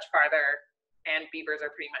them much farther, and beavers are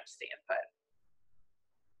pretty much staying put.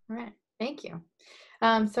 All right, thank you.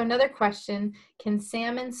 So another question, can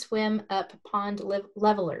salmon swim up pond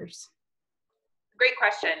levelers? Great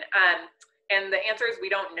question. And the answer is we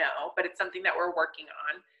don't know, but it's something that we're working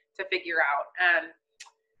on to figure out.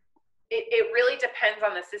 It really depends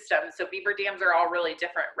on the system. So beaver dams are all really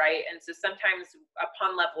different, right? And so sometimes a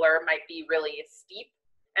pond leveler might be really steep.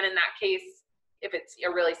 And in that case, if it's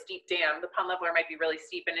a really steep dam, the pond leveler might be really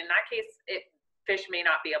steep. And in that case, fish may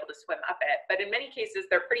not be able to swim up it. But in many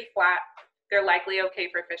cases, they're pretty flat. They're likely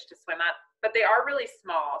okay for fish to swim up, but they are really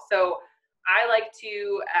small. So I like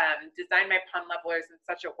to design my pond levelers in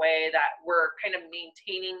such a way that we're kind of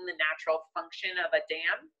maintaining the natural function of a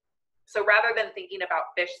dam. So rather than thinking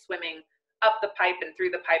about fish swimming up the pipe and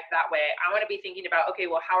through the pipe that way, I want to be thinking about,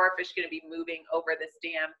 okay, well, how are fish going to be moving over this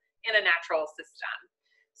dam in a natural system?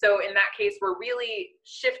 So in that case, we're really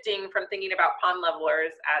shifting from thinking about pond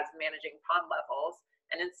levelers as managing pond levels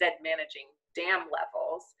and instead managing dam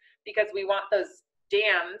levels, because we want those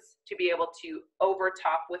dams to be able to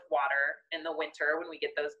overtop with water in the winter when we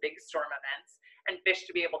get those big storm events, and fish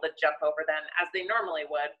to be able to jump over them as they normally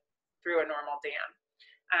would through a normal dam.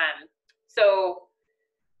 So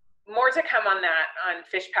more to come on that, on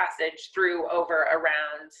fish passage through, over,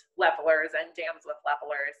 around levelers and dams with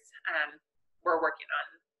levelers. We're working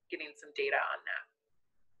on getting some data on that.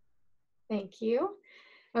 Thank you.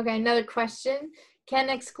 Okay, another question. Can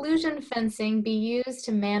exclusion fencing be used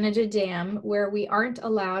to manage a dam where we aren't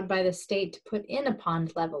allowed by the state to put in a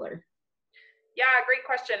pond leveler? Yeah, great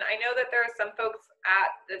question. I know that there are some folks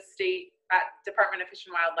at the state, at Department of Fish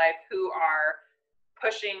and Wildlife, who are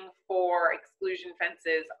pushing for exclusion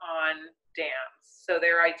fences on dams. So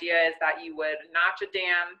their idea is that you would notch a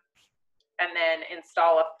dam and then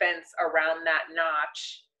install a fence around that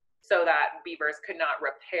notch so that beavers could not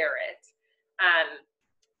repair it.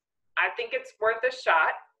 I think it's worth a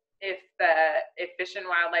shot if Fish and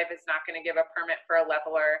Wildlife is not going to give a permit for a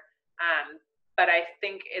leveler, but I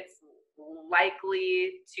think it's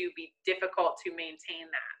likely to be difficult to maintain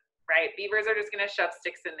that, right? Beavers are just going to shove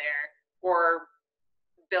sticks in there or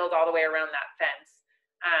build all the way around that fence.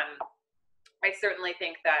 I certainly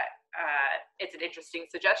think that it's an interesting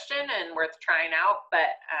suggestion and worth trying out,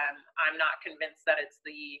 but I'm not convinced that it's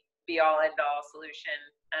the be-all end-all solution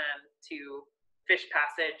to fish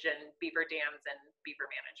passage and beaver dams and beaver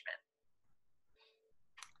management.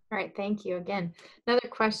 All right, thank you again. Another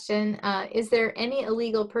question, is there any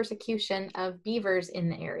illegal persecution of beavers in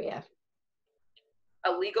the area?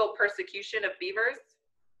 Illegal persecution of beavers?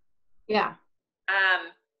 Yeah.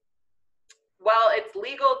 Well, it's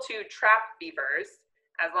legal to trap beavers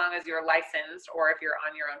as long as you're licensed or if you're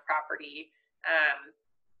on your own property.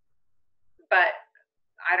 But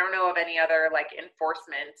I don't know of any other like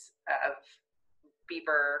enforcement of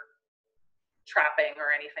beaver trapping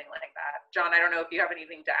or anything like that. John, I don't know if you have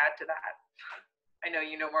anything to add to that. I know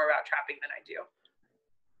you know more about trapping than I do.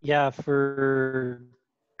 Yeah, for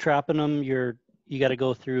trapping them, you got to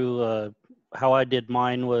go through. How I did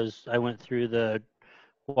mine was I went through the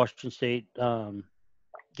Washington State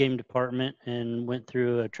game department and went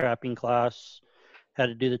through a trapping class. Had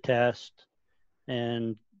to do the test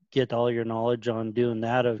and get all your knowledge on doing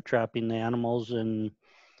that of trapping the animals. And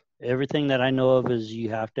everything that I know of is you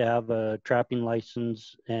have to have a trapping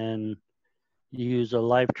license and use a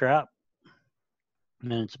live trap.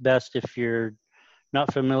 And it's best if you're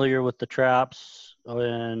not familiar with the traps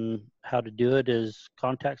and how to do it is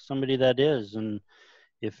contact somebody that is. And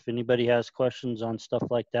if anybody has questions on stuff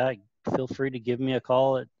like that, feel free to give me a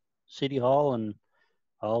call at City Hall and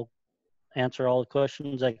I'll answer all the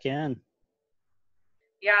questions I can.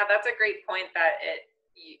 Yeah, that's a great point that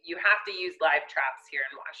you have to use live traps here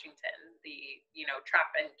in Washington. The,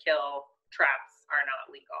 trap and kill traps are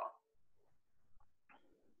not legal.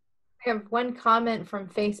 I have one comment from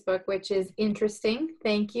Facebook, which is interesting.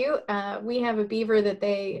 Thank you. We have a beaver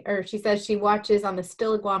that she says she watches on the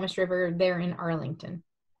Stillaguamish River there in Arlington.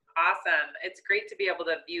 Awesome. It's great to be able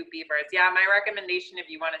to view beavers. Yeah, my recommendation if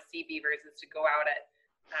you want to see beavers is to go out at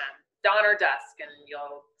dawn or dusk and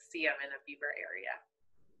you'll see them in a beaver area.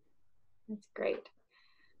 That's great.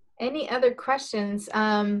 Any other questions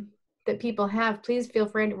that people have, please feel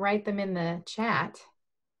free to write them in the chat.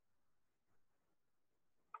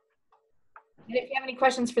 And if you have any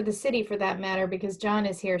questions for the city for that matter, because John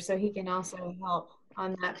is here, so he can also help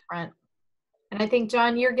on that front. And I think,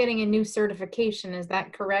 John, you're getting a new certification. Is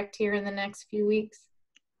that correct here in the next few weeks?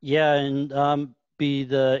 Yeah, and be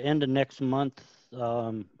the end of next month,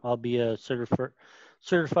 I'll be a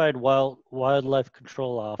certified wildlife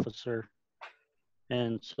control officer.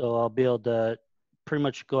 And so I'll be able to pretty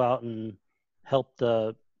much go out and help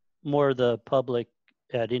more of the public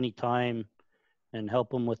at any time and help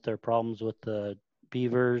them with their problems with the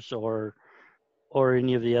beavers or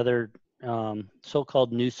any of the other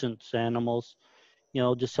so-called nuisance animals.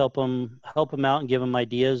 Just help them out and give them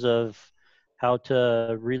ideas of how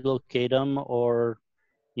to relocate them, or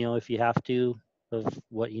if you have to, of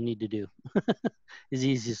what you need to do. Is the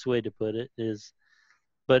easiest way to put it is.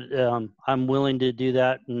 But I'm willing to do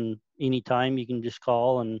that, and anytime you can just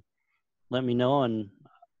call and let me know, and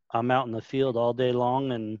I'm out in the field all day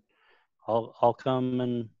long, and I'll come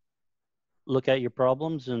and look at your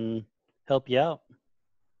problems and help you out.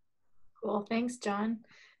 Cool. Thanks, John.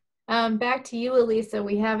 Back to you, Elyssa.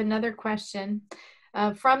 We have another question.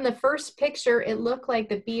 From the first picture, it looked like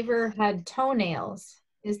the beaver had toenails.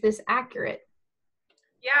 Is this accurate?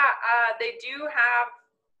 Yeah, they do have,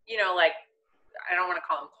 like, I don't want to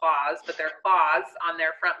call them claws, but they're claws on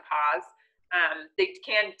their front paws. They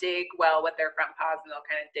can dig well with their front paws and they'll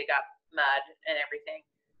kind of dig up mud and everything.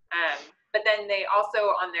 But then they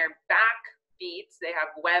also, on their back feet, they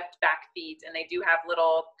have webbed back feet and they do have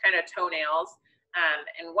little kind of toenails.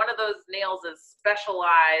 And one of those nails is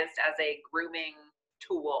specialized as a grooming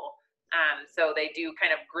tool. So they do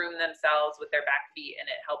kind of groom themselves with their back feet, and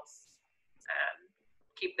it helps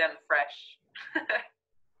keep them fresh.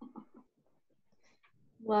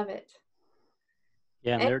 Love it.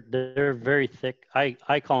 Yeah, and they're very thick.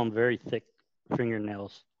 I call them very thick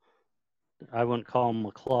fingernails. I wouldn't call them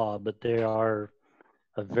a claw, but they are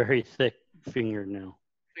a very thick fingernail.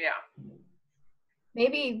 Yeah.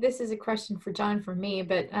 Maybe this is a question for Jon from me,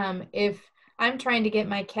 but if I'm trying to get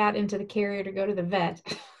my cat into the carrier to go to the vet,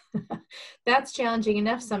 that's challenging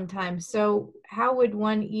enough sometimes. So how would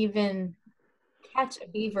one even catch a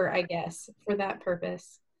beaver, I guess, for that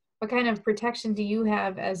purpose? What kind of protection do you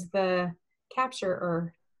have as the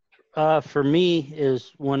capturer? For me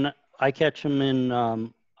is when I catch them in,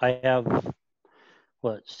 I have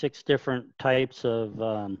 6 different types of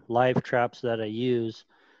live traps that I use.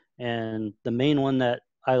 And the main one that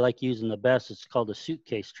I like using the best is called a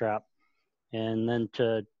suitcase trap. And then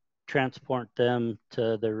to transport them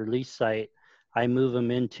to the release site, I move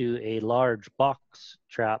them into a large box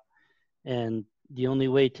trap. And the only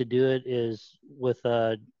way to do it is with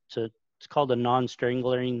it's called a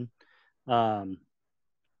non-strangling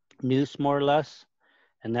noose, more or less.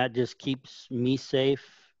 And that just keeps me safe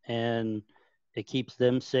and it keeps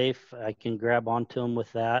them safe. I can grab onto them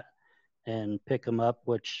with that and pick them up,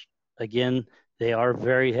 which again, they are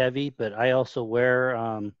very heavy, but I also wear,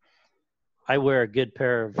 I wear a good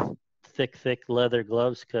pair of thick leather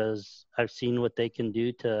gloves because I've seen what they can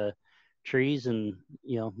do to trees, and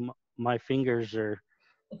my fingers are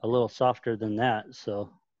a little softer than that, so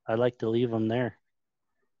I like to leave them there.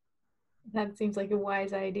 That seems like a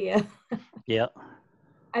wise idea. Yeah.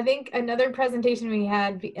 I think another presentation we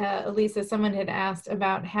had, Elyssa, someone had asked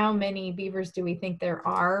about how many beavers do we think there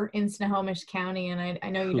are in Snohomish County, and I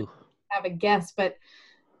know you don't have a guess, but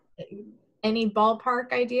any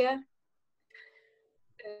ballpark idea?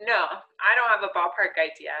 No, I don't have a ballpark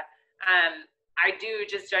idea. I do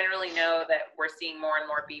just generally know that we're seeing more and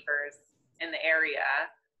more beavers in the area.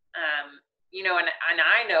 And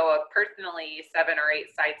I know of personally 7 or 8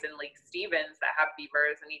 sites in Lake Stevens that have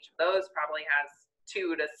beavers, and each of those probably has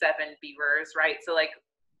 2 to 7 beavers, right? So like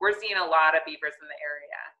we're seeing a lot of beavers in the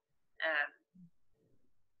area,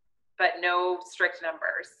 but no strict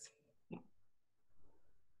numbers.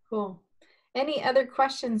 Cool. Any other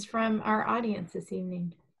questions from our audience this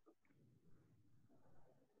evening?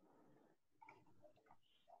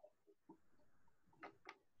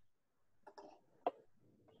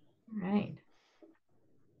 All right.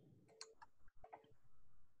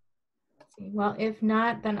 Let's see. Well, if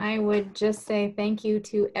not, then I would just say thank you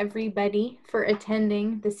to everybody for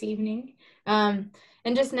attending this evening.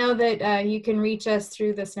 And just know that you can reach us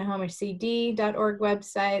through the SnohomishCD.org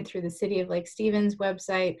website, through the City of Lake Stevens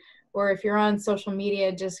website, or if you're on social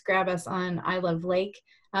media, just grab us on I Love Lake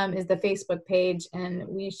is the Facebook page, and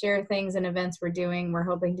we share things and events we're doing. We're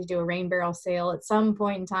hoping to do a rain barrel sale at some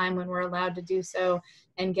point in time when we're allowed to do so,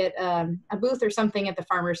 and get a booth or something at the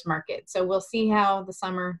farmers market. So we'll see how the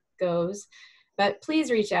summer goes, but please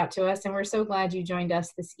reach out to us, and we're so glad you joined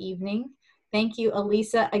us this evening. Thank you,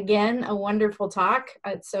 Elyssa. Again, a wonderful talk.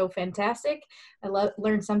 It's so fantastic. I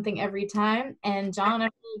learn something every time. And Jon, I'm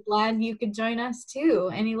really glad you could join us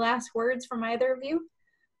too. Any last words from either of you?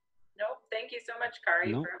 Nope. Thank you so much,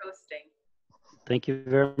 Kari, for hosting. Thank you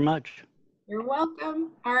very much. You're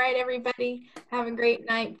welcome. All right, everybody. Have a great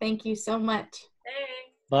night. Thank you so much.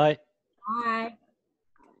 Thanks. Bye. Bye.